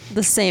is.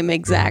 The same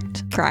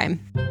exact crime.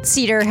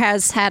 Cedar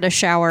has had a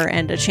shower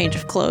and a change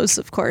of clothes,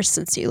 of course,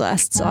 since you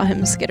last saw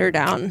him skitter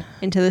down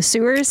into the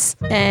sewers.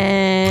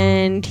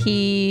 And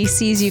he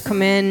sees you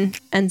come in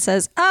and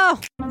says,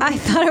 "Oh, I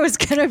thought it was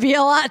going to be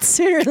a lot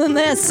sooner than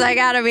this, I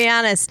gotta be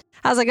honest.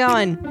 How's it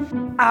going?"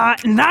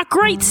 Not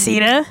great,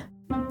 Cedar.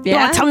 You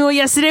Yeah? want to tell me what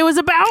yesterday was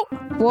about?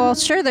 Well,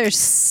 sure, there's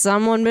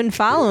someone been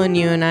following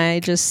you, and I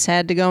just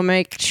had to go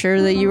make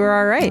sure that you were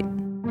all right.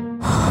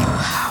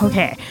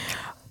 Okay.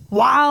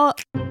 While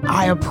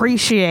I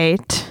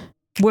appreciate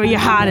where your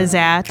heart is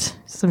at,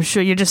 so I'm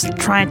sure you're just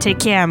trying to take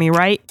care of me,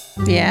 right?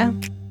 Yeah?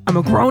 I'm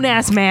a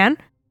grown-ass man,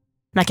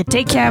 and I can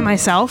take care of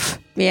myself,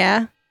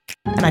 Yeah?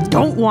 and I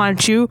don't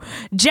want you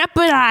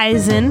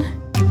jeopardizing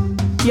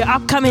your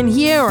upcoming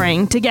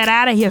hearing to get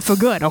out of here for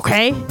good,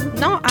 okay?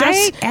 No,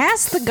 I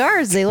asked the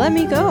guards. They let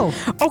me go.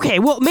 Okay,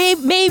 well,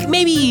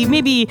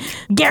 maybe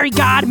Gary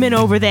Godman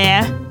over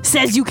there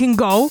says you can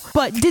go,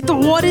 but did the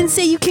warden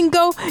say you can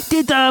go?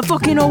 Did the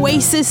fucking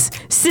Oasis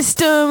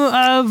system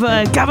of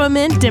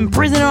government and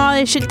prison and all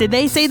that shit, did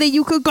they say that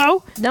you could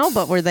go? No,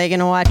 but were they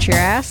going to watch your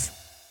ass?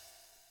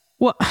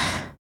 What?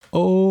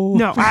 Oh.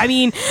 No, I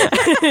mean,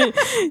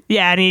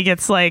 yeah, and he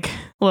gets like,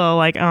 a little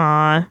like,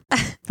 aw,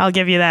 I'll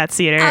give you that,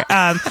 Cedar.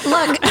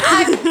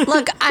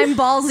 Look, I'm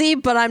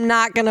ballsy, but I'm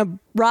not going to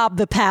rob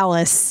the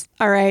palace.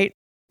 All right?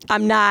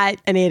 I'm not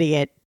an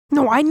idiot.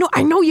 No, I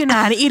know you're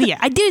not an idiot.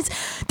 Did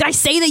I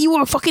say that you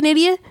were a fucking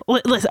idiot?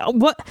 Listen,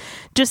 what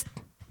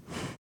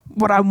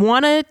I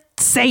want to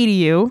say to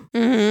you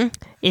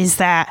is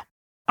that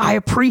I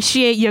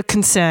appreciate your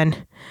concern,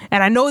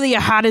 and I know that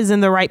your heart is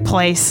in the right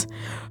place,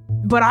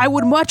 but I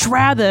would much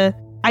rather,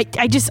 I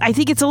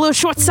think it's a little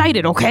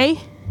short-sighted, okay?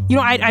 You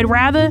know, I'd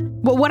rather,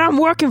 but what I'm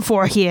working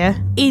for here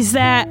is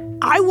that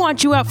I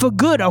want you out for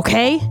good,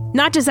 okay?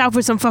 Not just out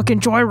for some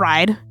fucking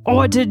joyride,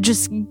 or to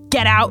just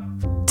get out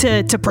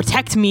to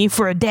protect me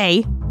for a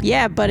day.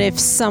 Yeah, but if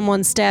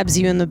someone stabs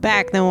you in the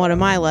back, then what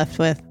am I left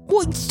with?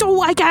 Well,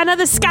 so I got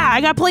another scar.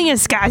 I got plenty of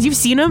scars. You've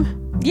seen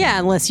them. Yeah,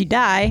 unless you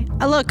die.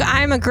 Look,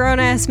 I'm a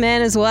grown-ass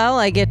man as well.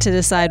 I get to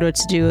decide what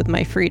to do with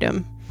my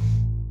freedom.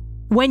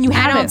 When you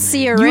have I don't it.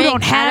 see a You ring.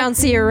 don't have- I don't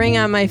see a ring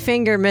on my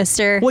finger,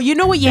 mister. Well, you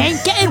know what? You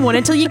ain't getting one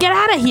until you get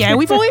out of here.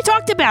 We've already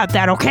talked about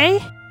that, okay?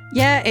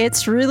 Yeah,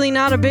 it's really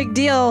not a big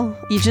deal.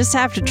 You just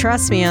have to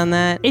trust me on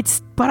that.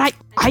 But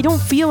I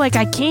don't feel like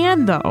I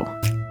can, though.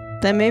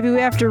 Then maybe we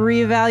have to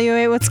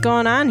reevaluate what's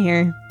going on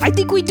here. I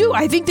think we do.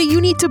 I think that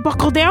you need to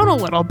buckle down a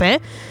little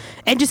bit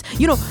and just,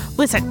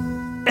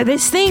 listen,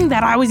 this thing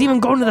that I was even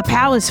going to the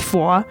palace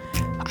for,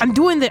 I'm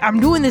doing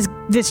this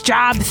this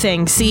job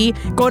thing, see?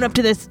 Going up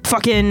to this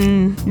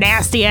fucking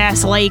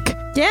nasty-ass lake.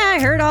 Yeah, I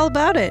heard all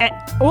about it.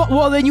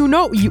 Well, then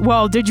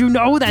did you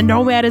know that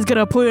Nomad is going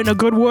to put in a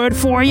good word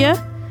for you?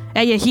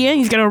 Are you here?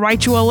 He's going to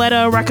write you a letter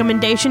of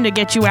recommendation to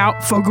get you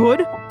out for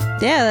good?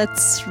 Yeah,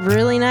 that's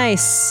really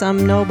nice.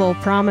 Some noble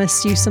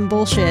promised you some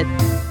bullshit.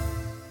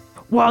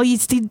 Well,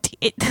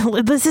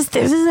 this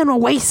is an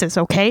oasis,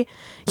 okay?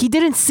 He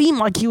didn't seem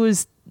like he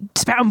was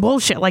spouting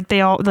bullshit like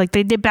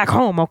they did back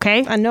home,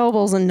 okay? A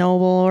noble's a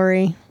noble,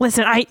 Ori.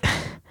 Listen,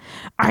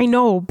 I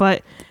know,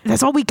 but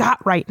that's all we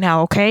got right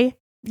now, okay?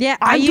 Yeah,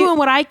 I'm doing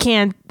what I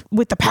can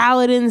with the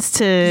paladins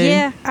to...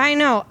 Yeah, I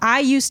know.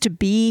 I used to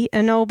be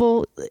a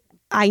noble.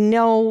 I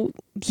know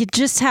you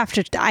just have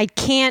to... I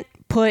can't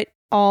put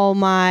all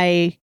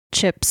my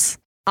chips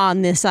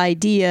on this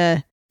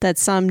idea that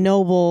some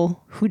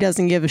noble who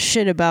doesn't give a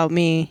shit about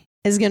me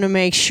is going to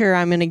make sure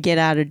I'm going to get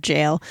out of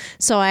jail.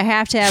 So I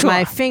have to have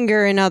my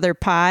finger in other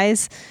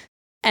pies.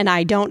 And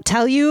I don't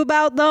tell you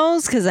about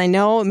those because I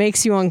know it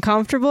makes you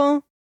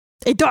uncomfortable.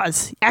 It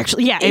does.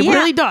 Actually, yeah, it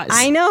really does.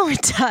 I know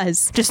it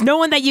does. Just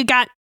knowing that you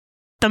got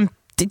them,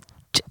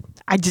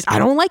 I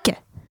don't like it.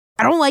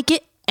 I don't like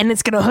it, and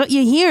it's going to hurt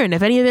your hearing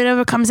if any of it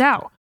ever comes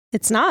out.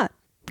 It's not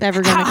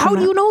ever going to come out. How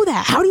do you know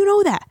that? How do you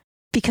know that?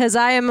 Because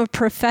I am a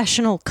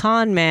professional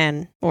con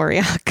man,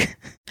 Oriok.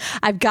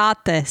 I've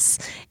got this.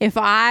 If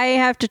I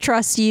have to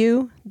trust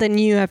you, then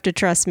you have to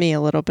trust me a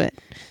little bit.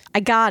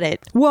 I got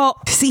it.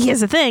 Well, see,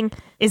 here's the thing,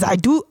 is I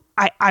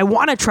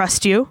want to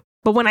trust you.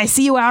 But when I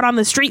see you out on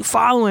the street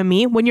following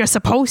me, when you're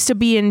supposed to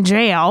be in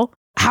jail,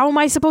 how am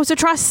I supposed to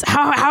trust?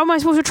 How am I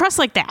supposed to trust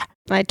like that?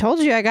 I told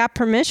you I got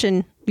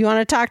permission. You want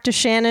to talk to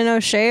Shannon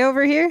O'Shea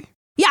over here?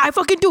 Yeah, I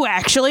fucking do,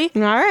 actually.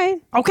 All right.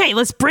 Okay,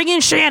 let's bring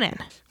in Shannon.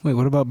 Wait,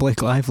 what about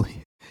Blake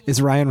Lively?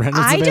 Is Ryan Reynolds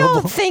available?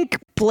 I don't think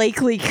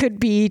Blakely could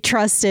be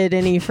trusted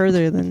any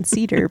further than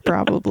Cedar,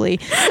 probably.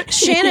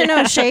 Shannon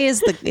O'Shea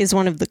is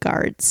one of the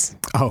guards.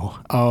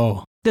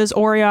 Oh. Does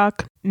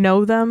Oriok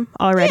know them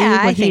already? Yeah,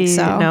 I think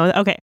so. No,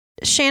 okay.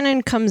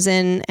 Shannon comes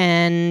in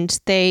and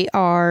they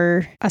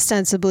are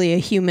ostensibly a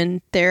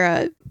human.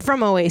 They're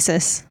from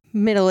Oasis,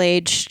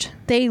 middle-aged.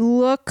 They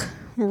look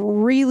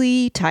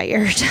really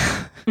tired,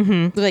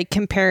 like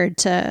compared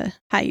to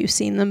how you've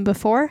seen them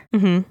before.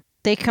 Mm-hmm.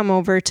 They come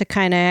over to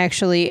kind of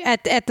actually,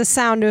 at the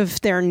sound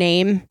of their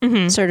name,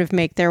 sort of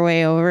make their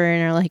way over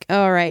and are like,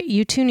 all right,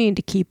 you two need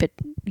to keep it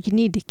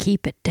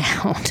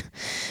down.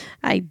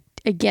 I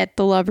get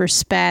the lover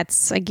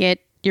spats. I get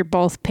you're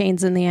both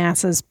pains in the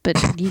asses,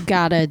 but you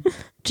gotta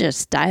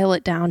just dial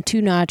it down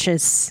 2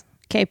 notches.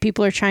 Okay,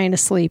 people are trying to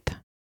sleep.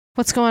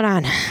 What's going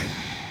on?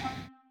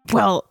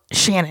 Well,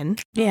 Shannon.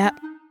 Yeah.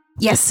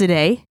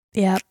 Yesterday.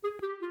 Yeah.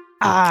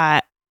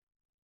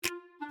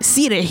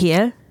 Cedar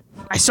here.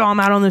 I saw him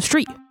out on the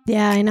street.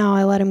 Yeah, I know.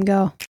 I let him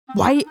go.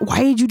 Why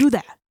did you do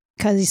that?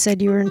 Because he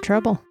said you were in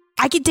trouble.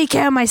 I can take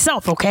care of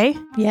myself, okay?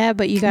 Yeah,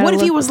 but you gotta What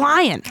if he was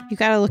lying? You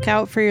gotta look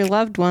out for your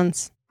loved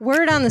ones.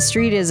 Word on the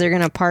street is they're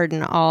gonna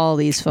pardon all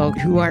these folk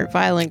who aren't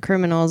violent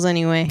criminals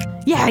anyway.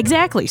 Yeah,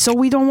 exactly. So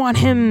we don't want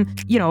him,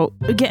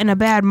 getting a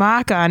bad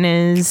mark on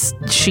his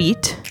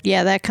sheet.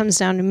 Yeah, that comes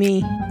down to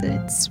me.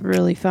 It's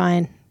really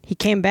fine. He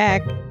came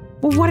back.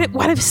 Well,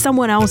 what if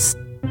someone else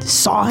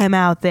saw him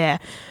out there,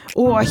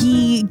 or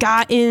he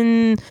got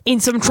in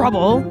some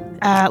trouble?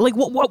 What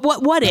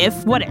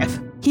if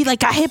he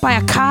got hit by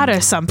a cart or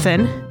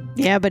something?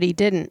 Yeah, but he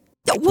didn't.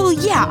 Well,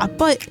 yeah,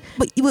 but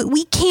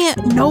we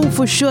can't know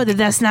for sure that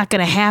that's not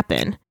going to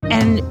happen.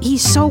 And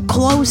he's so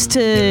close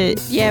to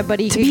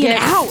but he could being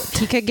get out.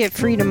 He could get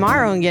free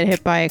tomorrow and get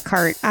hit by a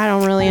cart. I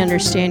don't really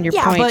understand your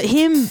point. Yeah, but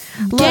him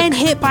getting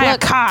hit by a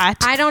cart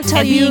I don't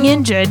tell and you being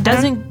injured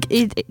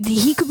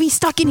he could be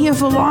stuck in here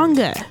for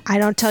longer. I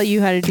don't tell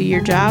you how to do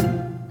your job.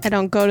 I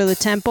don't go to the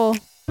temple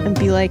and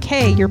be like,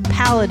 hey, you're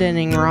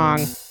paladining wrong.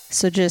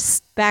 So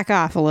just back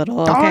off a little,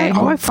 okay?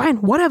 All right, fine.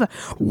 Whatever.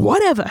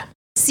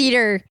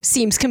 Cedar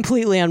seems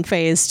completely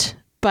unfazed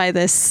by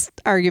this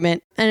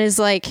argument and is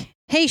like,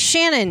 hey,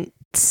 Shannon,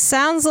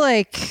 sounds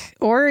like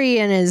Ori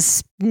and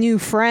his new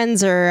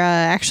friends are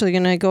actually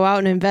going to go out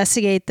and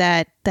investigate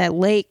that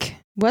lake.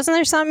 Wasn't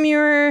there something you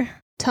were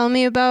telling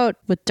me about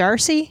with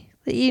Darcy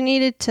that you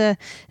needed to?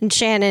 And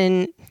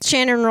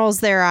Shannon rolls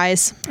their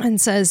eyes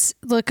and says,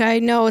 look, I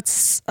know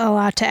it's a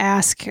lot to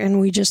ask and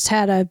we just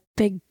had a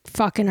big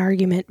fucking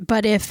argument,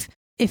 but if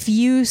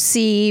you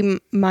see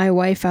my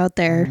wife out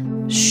there,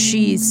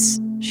 she's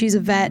a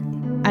vet.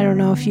 I don't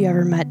know if you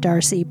ever met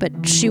Darcy, but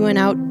she went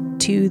out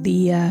to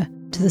the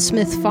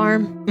Smith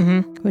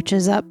farm, which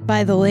is up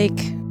by the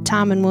lake,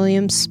 Tom and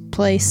William's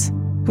place.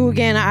 Who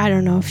again, I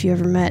don't know if you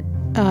ever met.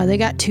 They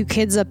got 2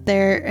 kids up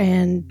there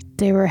and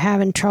they were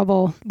having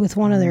trouble with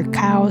one of their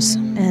cows,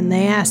 and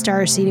they asked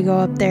Darcy to go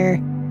up there.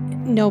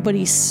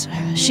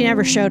 She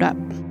never showed up.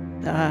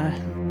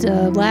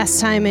 The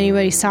last time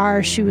anybody saw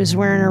her, she was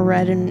wearing a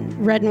red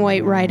and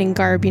white riding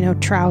garb,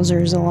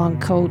 trousers, a long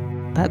coat,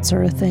 that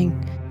sort of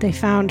thing. They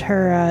found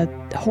her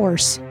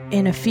horse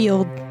in a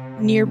field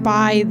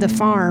nearby the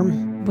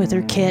farm with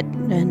her kit,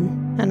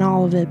 and and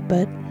all of it,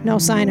 but no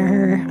sign of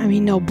her. I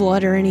mean, no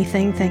blood or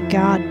anything, thank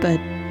God, but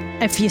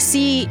if you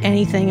see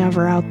anything of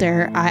her out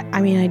there,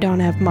 I mean, I don't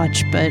have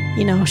much, but,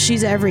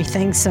 she's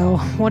everything, so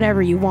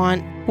whatever you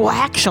want. Well,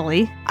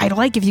 actually, I'd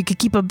like if you could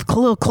keep a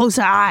little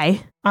closer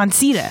eye on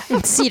Cedar.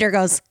 And Cedar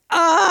goes,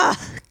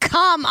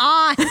 come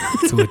on.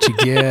 That's what you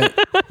get.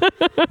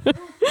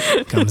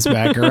 Comes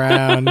back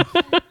around.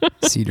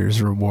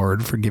 Cedar's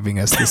reward for giving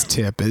us this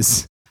tip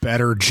is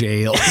better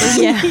jail.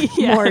 Yeah,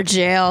 more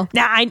jail.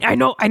 Now, I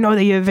know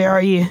that you're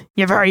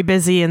very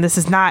busy, and this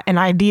is not an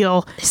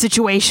ideal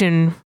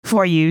situation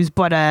for you,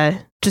 but you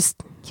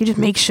just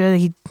make sure that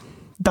he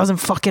doesn't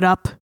fuck it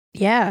up.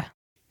 Yeah,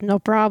 no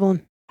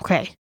problem.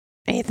 Okay.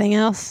 Anything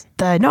else?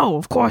 No,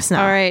 of course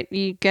not. All right,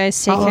 you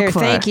guys take care.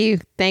 Thank you.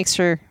 Thanks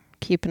for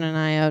keeping an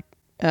eye out.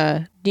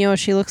 Do you know what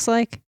she looks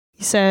like?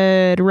 You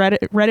said red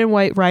and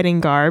white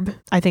riding garb.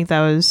 I think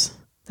that's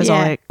all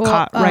I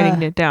caught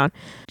writing it down.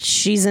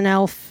 She's an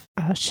elf.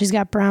 She's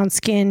got brown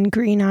skin,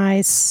 green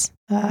eyes,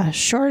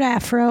 short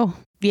afro.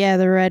 Yeah,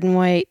 the red and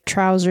white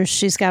trousers.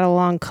 She's got a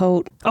long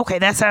coat. Okay,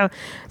 that's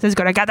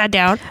good. I got that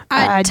down.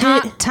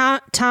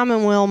 Tom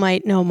and Will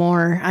might know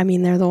more. I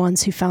mean, they're the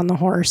ones who found the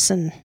horse,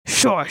 and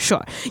sure.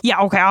 Yeah,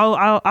 okay.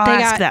 I'll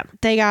ask them.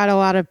 They got a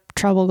lot of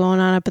trouble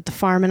going on up at the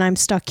farm, and I'm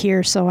stuck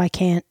here, so I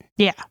can't.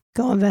 Yeah.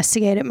 Go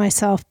investigate it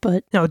myself.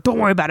 But no, don't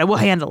worry about it. We'll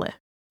handle it.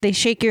 They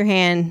shake your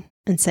hand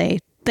and say,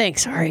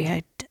 "Thanks, Ari.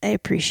 I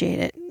appreciate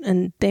it."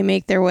 And they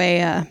make their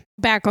way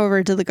back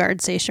over to the guard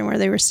station where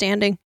they were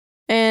standing.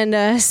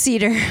 And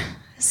Cedar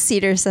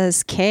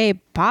says, "Okay,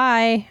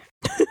 bye."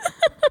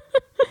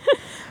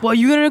 Well,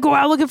 you gonna go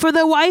out looking for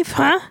the wife,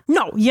 huh?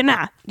 No, you're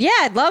not. Yeah,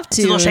 I'd love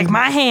to. So they'll shake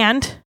my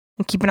hand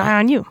and keep an eye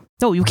on you.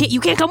 No, you can't. You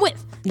can't come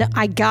with. No,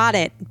 I got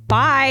it.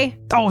 Bye.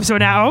 Oh, so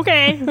now,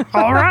 okay,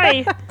 all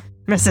right,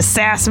 Mr.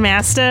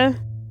 Sassmaster.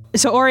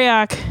 So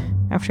Oriok,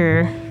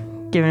 after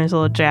giving his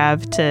little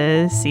jab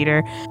to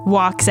Cedar,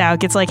 walks out,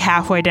 gets like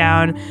halfway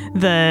down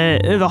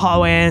the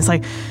hallway, and it's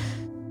like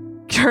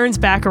turns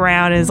back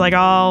around and is like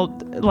all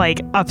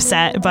like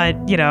upset, but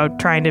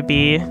trying to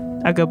be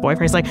a good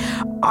boyfriend. He's like,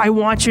 I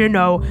want you to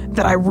know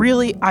that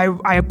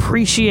I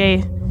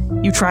appreciate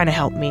you trying to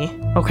help me,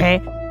 okay?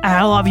 And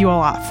I love you a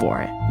lot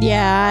for it.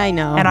 Yeah, I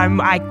know. And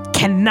I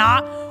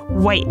cannot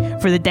wait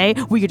for the day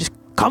we could just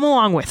come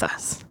along with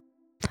us.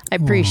 I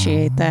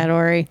appreciate that,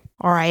 Ori.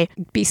 All right.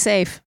 Be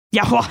safe.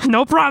 Yeah, well,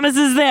 no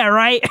promises there,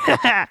 right?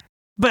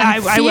 But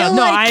I will.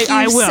 No, like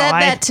I will. You said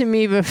that to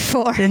me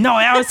before. No,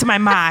 that was to my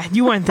ma.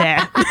 You weren't there.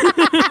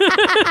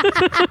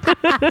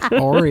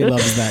 Ori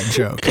loves that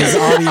joke. His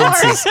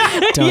audiences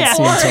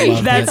don't seem to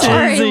love that joke.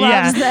 Ori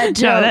loves that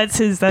joke. No, that's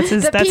his joke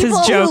now. The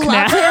people who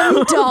love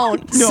him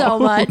don't so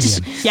much.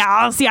 Yeah,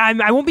 I'll see.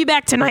 I won't be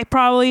back tonight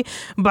probably,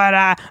 but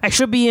I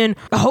should be in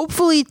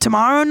hopefully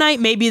tomorrow night,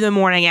 maybe the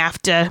morning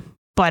after.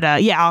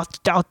 But yeah,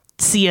 I'll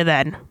see you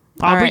then.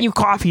 I'll bring you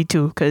coffee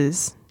too,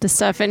 because the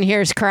stuff in here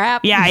is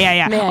crap.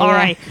 Yeah. All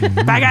right.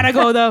 I gotta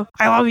go though.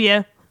 I love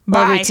you. Bye.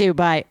 Love you too.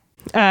 Bye.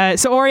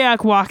 So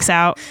Oriok walks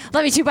out.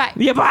 Love you too. Bye.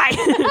 Yeah, bye.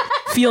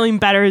 Feeling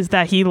better is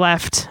that he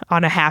left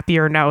on a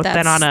happier note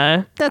than on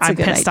I'm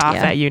pissed off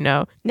at you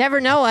note. Never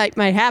know what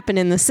might happen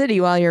in the city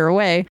while you're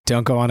away.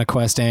 Don't go on a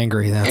quest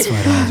angry. That's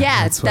what.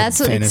 That's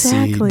what fantasy.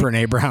 Exactly.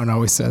 Brene Brown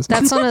always says.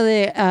 That's one of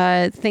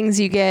the things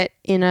you get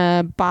in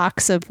a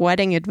box of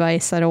wedding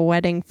advice at a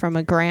wedding from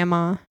a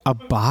grandma. A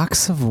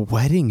box of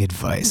wedding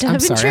advice. I'm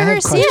sorry. I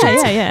have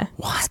questions. Yeah.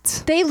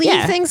 What? They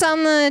leave things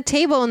on the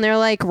table and they're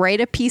like, write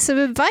a piece of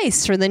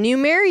advice for the new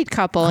married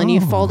couple, and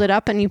you fold it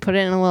up and you put it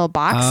in a little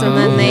box, and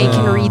then they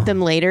can read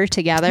them later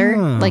together.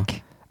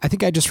 Like, I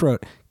think I just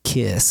wrote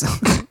kiss.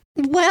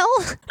 Well,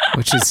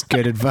 which is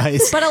good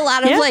advice. But a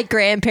lot of like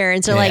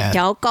grandparents are like,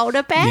 don't go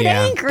to bed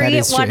angry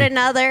at one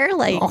another.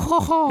 Like,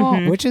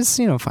 which is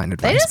fine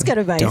advice. It is good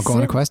advice. Don't go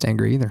on a quest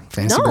angry either.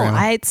 Fancy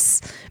grandma.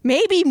 It's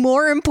maybe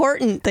more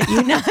important that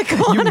you not go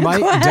on a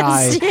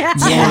quest. You might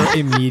die more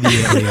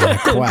immediately on a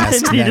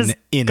quest than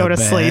in go a to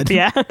bed. sleep.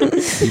 Yeah.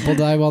 People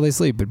die while they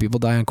sleep, but people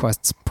die on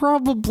quests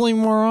probably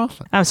more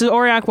often. So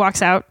Oriok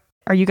walks out.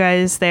 Are you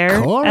guys there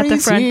Corey's at the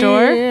front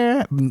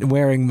door?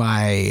 Wearing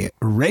my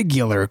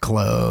regular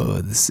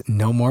clothes.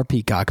 No more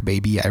peacock,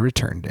 baby. I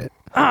returned it.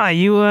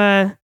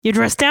 You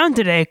dressed down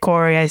today,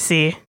 Corey, I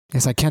see.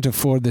 Yes, I can't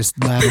afford this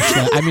lavish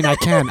I mean, I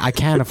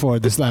can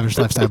afford this lavish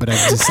lifestyle, but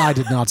I've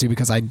decided not to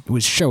because I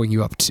was showing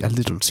you up a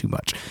little too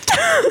much.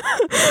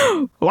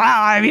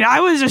 Wow, I mean, I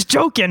was just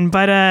joking,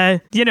 but,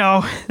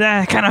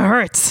 that kind of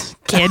hurts,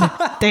 kid.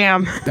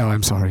 Damn. No,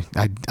 I'm sorry.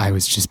 I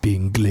was just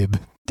being glib.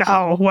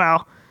 Oh,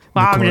 well,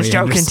 I'm just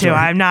joking too.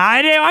 I'm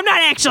not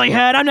actually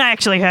hurt.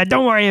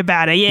 Don't worry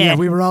about it. Yeah,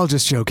 we were all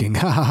just joking.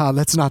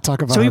 Let's not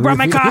talk about it. So we brought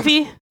my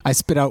coffee? I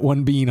spit out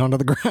one bean onto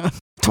the ground.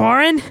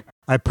 Torin?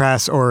 I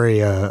pass Ori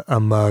a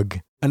mug.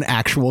 An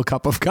actual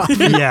cup of coffee?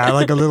 Yeah,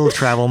 like a little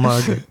travel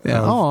mug.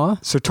 Yeah.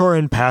 So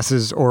Torin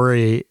passes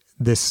Ori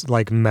this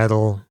like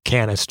metal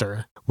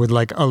canister with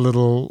like a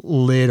little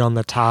lid on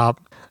the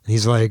top.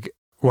 He's like,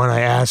 when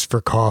I asked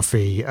for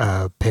coffee,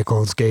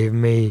 Pickles gave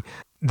me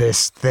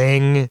this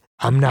thing.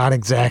 I'm not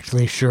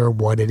exactly sure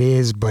what it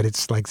is, but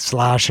it's like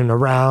sloshing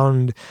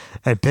around,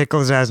 and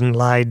Pickles hasn't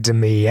lied to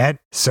me yet,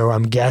 so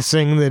I'm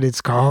guessing that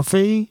it's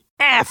coffee.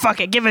 Fuck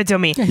it, give it to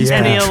me. he's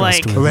And pretty he'll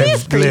like, trustworthy.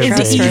 He's pretty is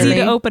it easy trustworthy.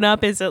 to open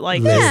up? Is it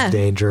like, Live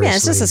dangerously. Yeah,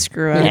 it's just a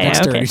screw up.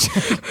 Yeah, okay.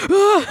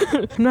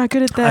 Dexterity. I'm not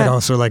good at I'd that.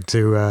 also like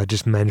to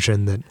just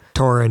mention that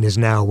Torin is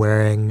now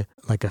wearing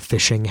like a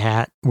fishing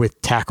hat with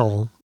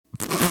tackle.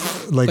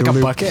 Like a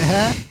loop. bucket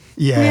hat?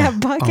 Yeah. Yeah, Oh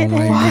bucket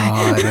my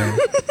hat. god.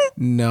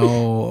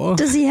 No.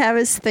 Does he have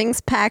his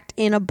things packed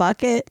in a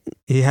bucket?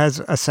 He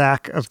has a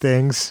sack of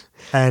things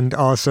and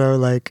also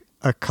like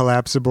a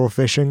collapsible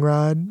fishing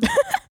rod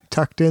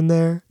tucked in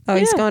there. Oh,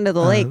 he's going to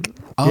the lake.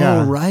 Oh,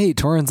 Yeah. right.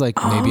 Torin's like,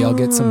 maybe I'll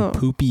get some Oh.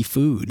 poopy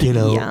food. You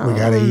know, we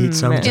gotta eat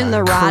sometime. In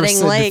the rotting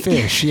Cursed lake.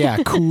 fish. Yeah,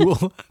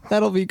 cool.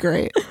 That'll be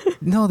great.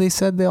 No, they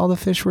said all the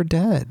fish were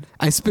dead.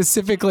 I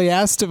specifically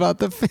asked about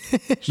the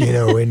fish. You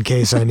know, in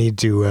case I need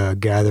to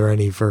gather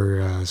any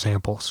for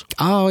samples.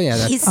 Oh, yeah.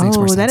 That He's- makes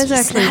more Oh, that sense. is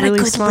actually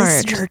really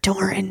smart.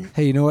 Torin.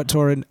 Hey, you know what,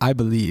 Torin? I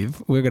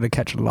believe we're going to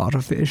catch a lot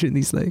of fish in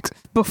these lakes.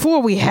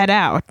 Before we head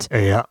out,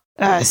 Yeah.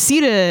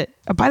 Sita,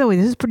 by the way,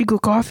 this is pretty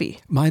good coffee.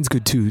 Mine's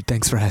good too.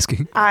 Thanks for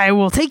asking. I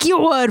will take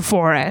your word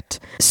for it.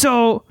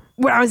 So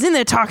when I was in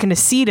there talking to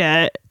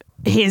Sita,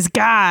 his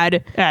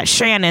god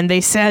Shannon,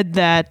 they said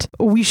that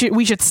we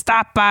should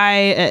stop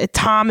by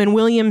Tom and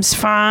William's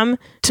farm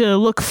to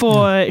look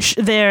for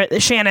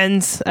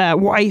Shannon's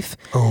wife,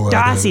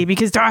 Darcy,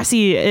 because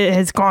Darcy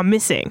has gone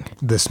missing.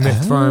 The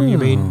Smith farm, you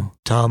mean?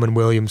 Tom and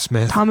William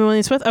Smith. Tom and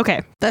William Smith.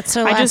 Okay, That's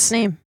her I last just-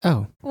 name.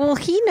 Oh. Well,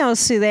 he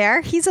knows who they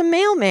are. He's a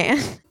mailman.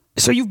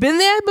 so you've been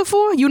there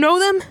before? You know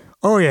them?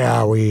 Oh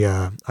yeah, we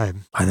I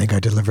think I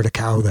delivered a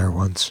cow there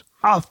once.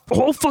 A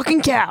whole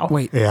fucking cow.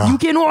 Wait. Yeah. You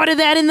can order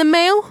that in the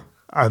mail?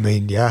 I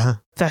mean, yeah.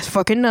 That's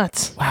fucking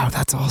nuts. Wow,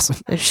 that's awesome.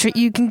 The shit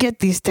you can get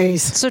these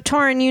days. So,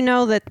 Torin, you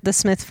know that the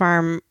Smith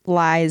farm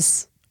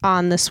lies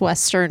on this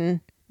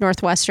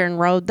northwestern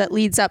road that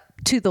leads up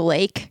to the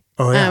lake.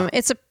 Oh yeah.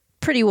 It's a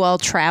pretty well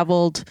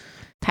traveled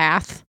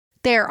path.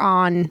 They're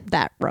on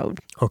that road.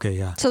 Okay,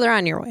 yeah. So they're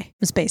on your way,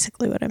 is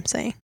basically what I'm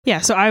saying. Yeah,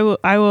 so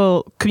I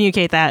will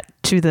communicate that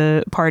to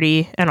the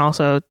party, and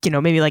also,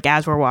 maybe like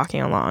as we're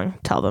walking along,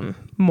 tell them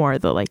more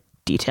of the like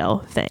detail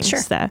things. Sure.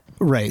 That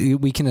Right.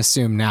 We can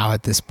assume now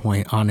at this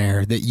point on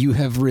air that you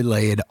have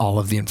relayed all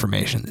of the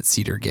information that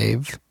Cedar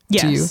gave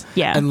to you. Yes.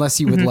 Yeah. Unless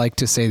you would like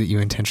to say that you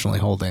intentionally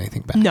hold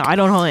anything back. No, I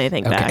don't hold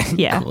anything back. Okay,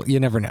 Yeah. cool. You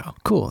never know.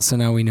 Cool. So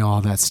now we know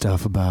all that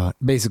stuff about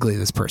basically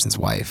this person's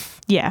wife.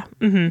 Yeah.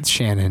 Mm-hmm.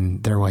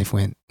 Shannon, their wife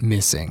went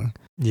missing.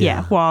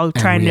 Yeah. While And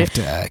trying we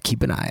to. have to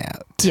keep an eye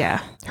out.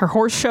 Yeah. Her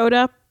horse showed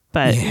up,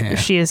 but Yeah.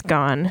 she is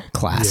gone.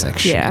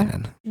 Classic Yeah.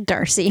 Shannon.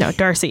 Darcy. No,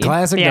 Darcy.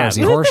 Classic Yeah.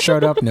 Darcy. Horse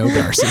showed up, no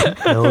Darcy.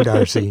 No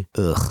Darcy.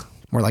 Ugh.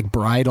 More like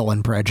Bridal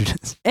and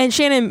Prejudice. And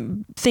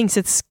Shannon thinks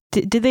it's.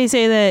 Did they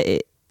say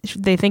that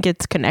they think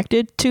it's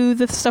connected to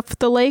the stuff with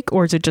the lake,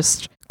 or is it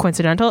just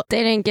coincidental?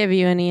 They didn't give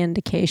you any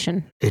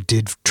indication. It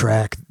did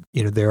track,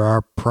 there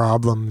are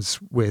problems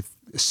with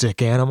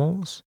sick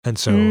animals. And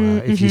so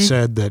if you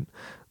said that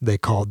they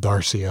called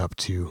Darcy up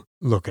to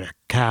look at a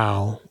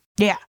cow,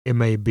 Yeah. it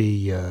may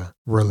be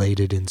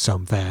related in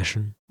some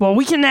fashion. Well,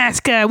 we can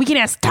ask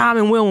Tom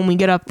and Will when we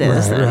get up there.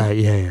 Right,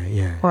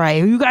 yeah. All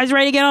right, are you guys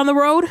ready to get on the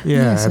road? Yeah,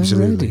 Yes, I'm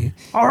absolutely. ready.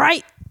 All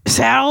right,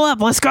 saddle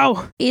up. Let's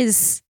go.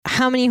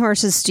 How many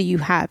horses do you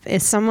have?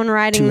 Is someone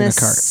riding Two in a this?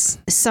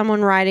 cart. Is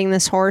someone riding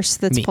this horse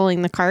that's Me.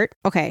 pulling the cart?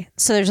 Okay,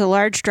 so there's a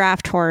large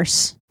draft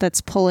horse that's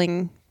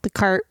pulling the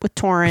cart with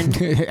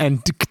Torin.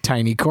 And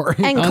tiny Corey.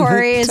 And on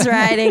Corey it. is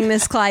riding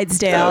this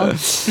Clydesdale,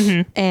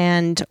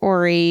 and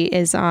Ori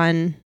is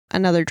on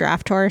another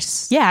draft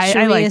horse. Yeah, Should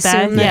I we like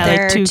that. assume Yeah,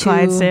 they're like two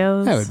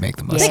Clydesdales. That would make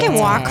the most They can sense.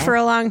 walk for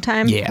a long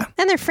time. Yeah.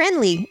 and they're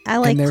friendly. I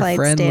like they're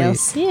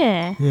Clydesdales.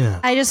 Yeah. Yeah.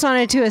 I just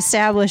wanted to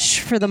establish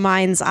for the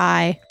mind's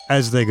eye.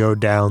 As they go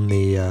down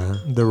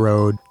the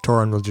road,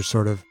 Torin will just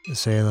sort of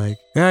say like,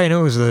 "Yeah, it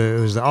was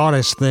the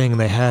oddest thing.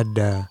 They had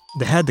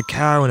the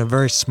cow in a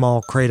very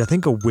small crate. I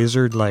think a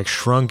wizard like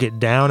shrunk it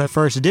down at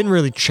first. It didn't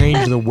really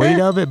change the weight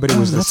of it, but it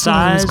was the That's what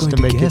I was size going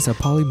to make guess, it." a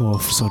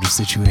polymorph sort of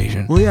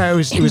situation. Well, yeah, it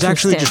was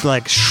actually Interesting. just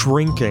like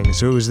shrinking.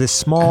 So it was this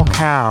small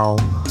cow.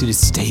 Did it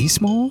stay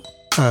small?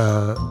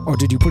 Or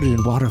did you put it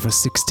in water for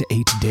 6 to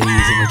 8 days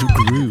and it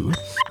grew?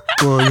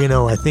 Well,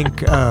 I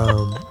think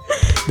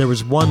there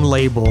was one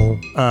label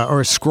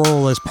or a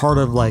scroll as part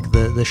of like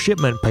the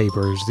shipment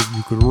papers that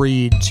you could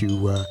read to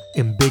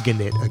embiggen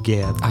it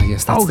again. I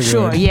guess that's Oh, the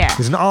sure. word. Yeah.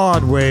 It's an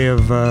odd way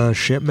of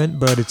shipment,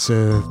 but it's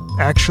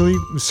actually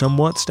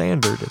somewhat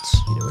standard. It's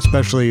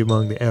especially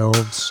among the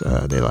elves,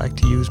 they like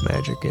to use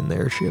magic in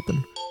their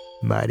shipping.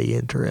 Mighty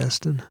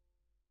interesting.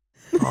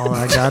 All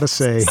I gotta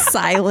say.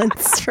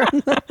 Silence from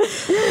the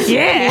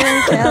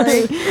Yeah.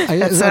 Kelly. I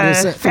guess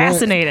That's that is-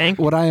 fascinating.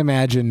 What I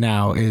imagine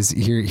now is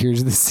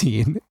here's the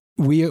scene.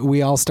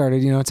 we all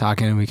started,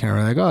 talking, and we kind of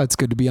were like, oh, it's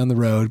good to be on the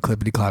road,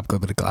 clippity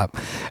clap.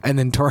 And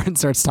then Torrin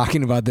starts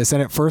talking about this,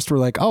 and at first we're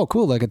like, oh,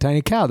 cool, like a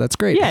tiny cow, that's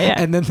great. Yeah.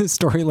 And then the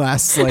story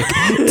lasts like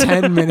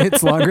 10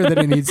 minutes longer than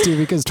it needs to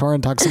because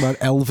Torrin talks about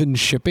elven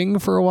shipping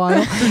for a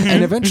while,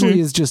 and eventually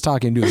is just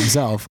talking to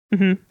himself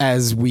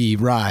as we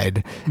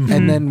ride.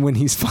 And then when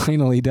he's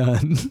finally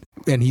done,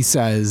 and he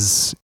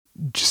says,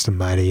 just a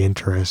mighty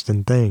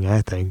interesting thing,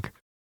 I think.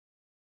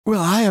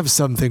 Well, I have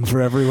something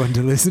for everyone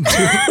to listen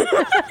to.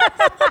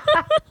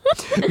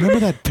 Remember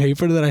that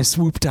paper that I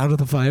swooped out of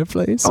the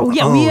fireplace? Oh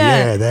yeah,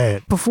 yeah,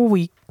 that. Before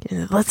we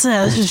let's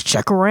just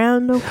check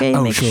around, okay?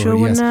 Oh, Make sure, sure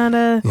we're yes. not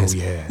Yes. Oh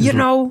yeah. you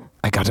know.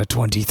 I got a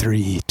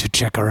 23 to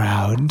check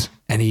around.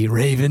 Any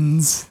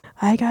ravens?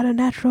 I got a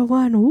natural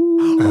one.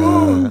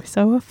 Ooh,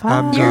 so a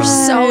 5. You're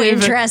so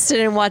interested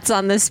in what's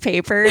on this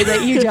paper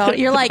that you don't.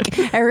 You're like,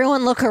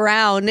 everyone look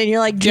around, and you're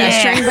like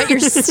gesturing, but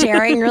you're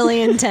staring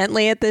really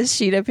intently at this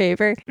sheet of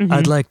paper.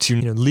 I'd like to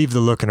leave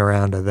the looking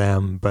around to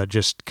them, but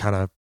just kind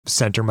of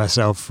center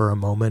myself for a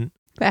moment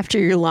After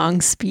your long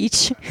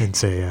speech. and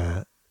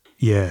say,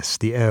 yes,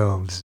 the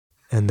elves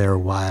and their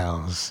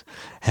wiles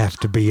have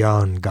to be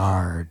on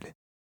guard.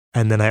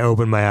 And then I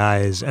open my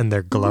eyes and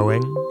they're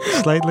glowing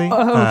slightly.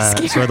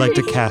 So I'd like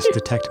to cast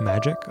Detect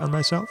Magic on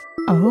myself.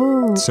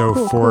 Oh. So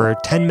cool, for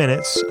 10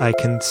 minutes, I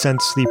can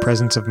sense the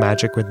presence of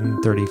magic within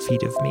 30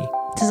 feet of me.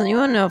 Does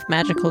anyone know if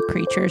magical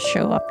creatures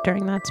show up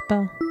during that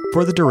spell?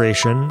 For the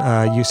duration,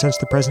 you sense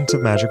the presence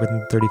of magic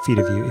within 30 feet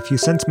of you. If you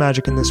sense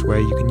magic in this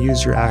way, you can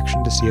use your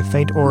action to see a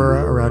faint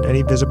aura around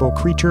any visible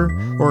creature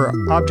or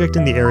object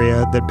in the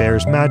area that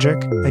bears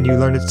magic, and you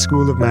learn its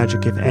school of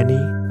magic, if any.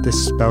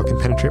 This spell can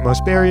penetrate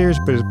most barriers,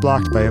 but is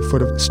blocked by a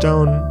foot of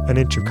stone, an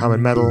inch of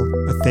common metal,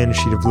 a thin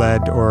sheet of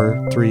lead,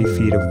 or 3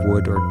 feet of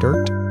wood or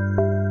dirt.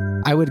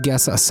 I would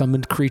guess a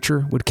summoned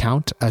creature would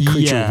count. A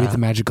creature Yeah. with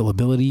magical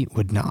ability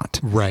would not.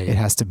 Right. It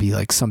has to be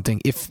like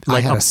something. If I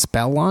Like had a- a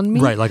spell on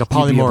me, Right, like a you'd be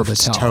able to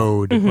polymorphous tell.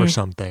 toad or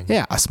something.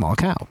 Yeah, a small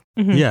cow.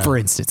 Yeah. For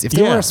instance, if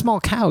there Yeah. were a small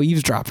cow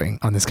eavesdropping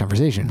on this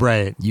conversation,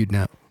 Right. you'd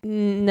know.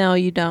 No,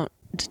 you don't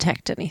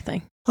detect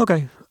anything.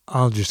 Okay.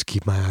 I'll just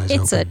keep my eyes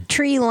It's open. a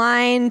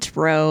tree-lined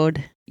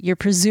road. You're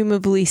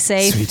presumably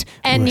safe. Sweet.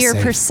 And We're your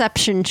safe.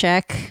 perception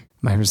check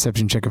My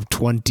perception check of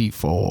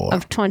 24.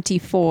 of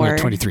 24. No,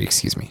 23,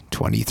 excuse me.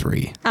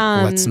 23.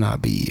 Um, Let's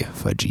not be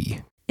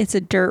fudgy. It's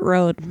a dirt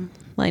road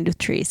lined with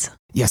trees.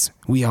 Yes,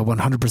 we are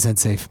 100%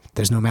 safe.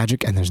 There's no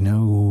magic and there's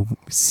no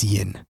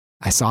seeing.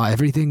 I saw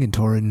everything and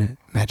Torrin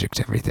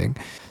magicked everything.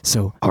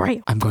 So All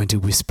right. I'm going to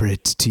whisper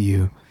it to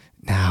you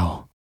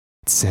now.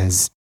 It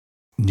says,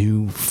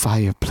 new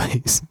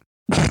fireplace.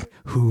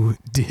 Who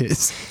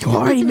dis? You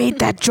already made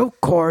that joke,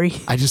 Corey.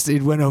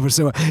 It went over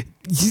so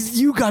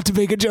you got to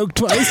make a joke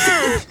twice.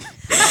 I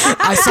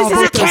saw This is a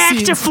both those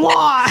character scenes.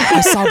 flaw.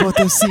 I saw both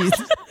those scenes.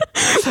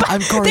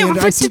 I'm Corey They were and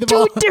I put see to them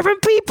all. two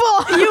different people.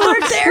 You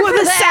weren't there for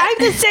that.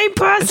 I'm the same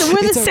person.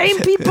 We're the It's same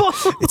people.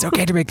 It's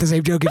okay to make the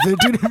same joke if they're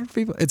two different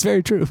people. It's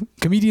very true.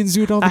 Comedians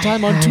do it all the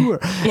time on tour.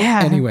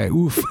 Yeah. Anyway,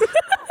 oof.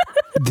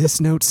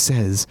 This note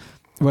says,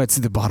 well, it's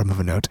at the bottom of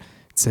a note.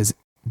 It says,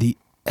 the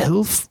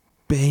elf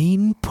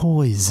bane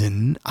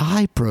poison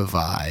I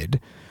provide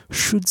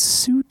should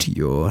suit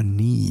your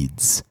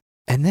needs.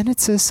 And then it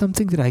says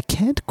something that I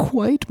can't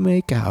quite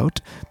make out,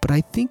 but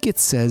I think it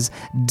says,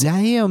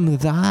 damn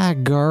thy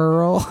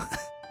girl.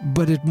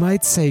 But it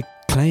might say,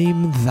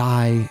 claim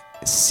thy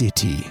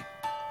city.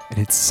 And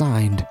it's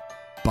signed,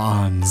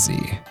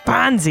 Bonzi.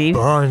 Bonzi.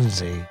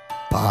 Bonzi.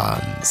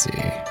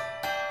 Bonzi.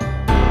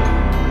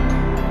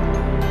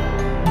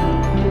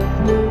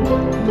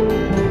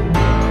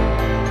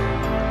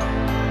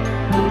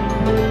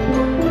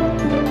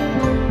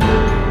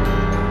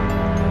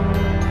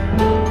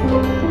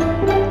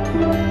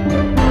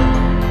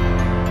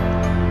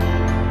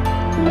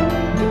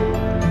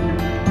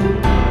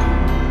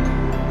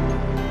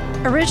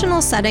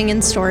 Original setting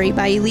and story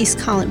by Elise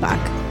Kallenbach.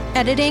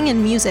 Editing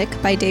and music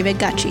by David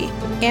Gucci.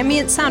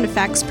 Ambient sound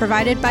effects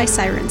provided by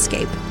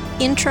Sirenscape.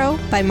 Intro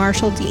by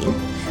Marshall Dean.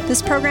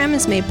 This program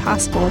is made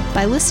possible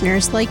by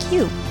listeners like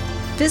you.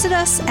 Visit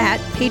us at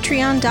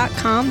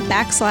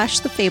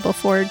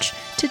patreon.com/thefableforge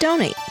to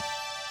donate.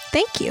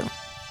 Thank you.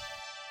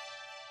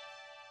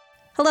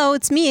 Hello,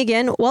 it's me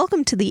again.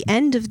 Welcome to the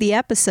end of the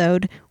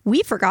episode.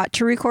 We forgot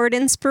to record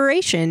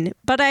inspiration,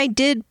 but I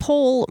did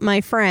poll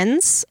my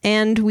friends,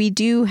 and we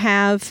do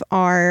have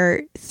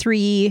our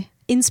 3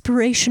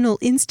 inspirational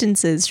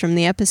instances from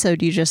the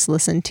episode you just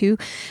listened to.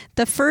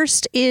 The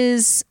first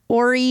is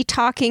Ori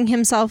talking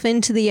himself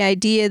into the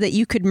idea that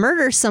you could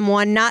murder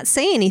someone, not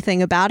say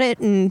anything about it,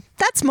 and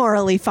that's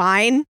morally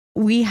fine.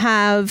 We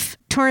have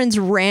Torrin's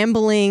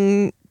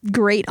rambling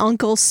great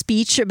uncle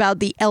speech about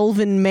the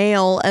elven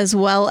male, as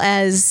well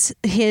as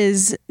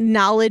his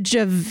knowledge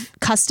of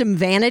custom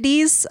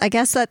vanities. I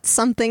guess that's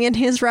something in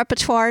his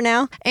repertoire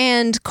now.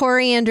 And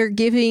Coriander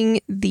giving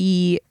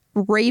the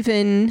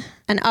raven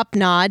an up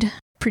nod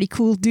pretty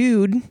cool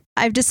dude.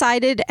 I've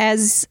decided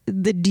as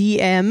the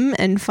DM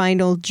and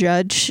final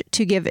judge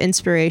to give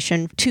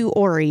inspiration to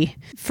Ori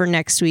for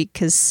next week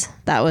because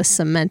that was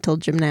some mental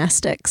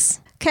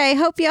gymnastics. Okay,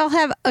 hope y'all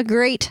have a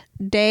great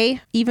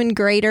day, even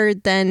greater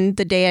than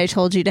the day I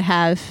told you to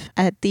have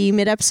at the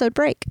mid-episode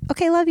break.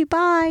 Okay, love you.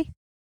 Bye.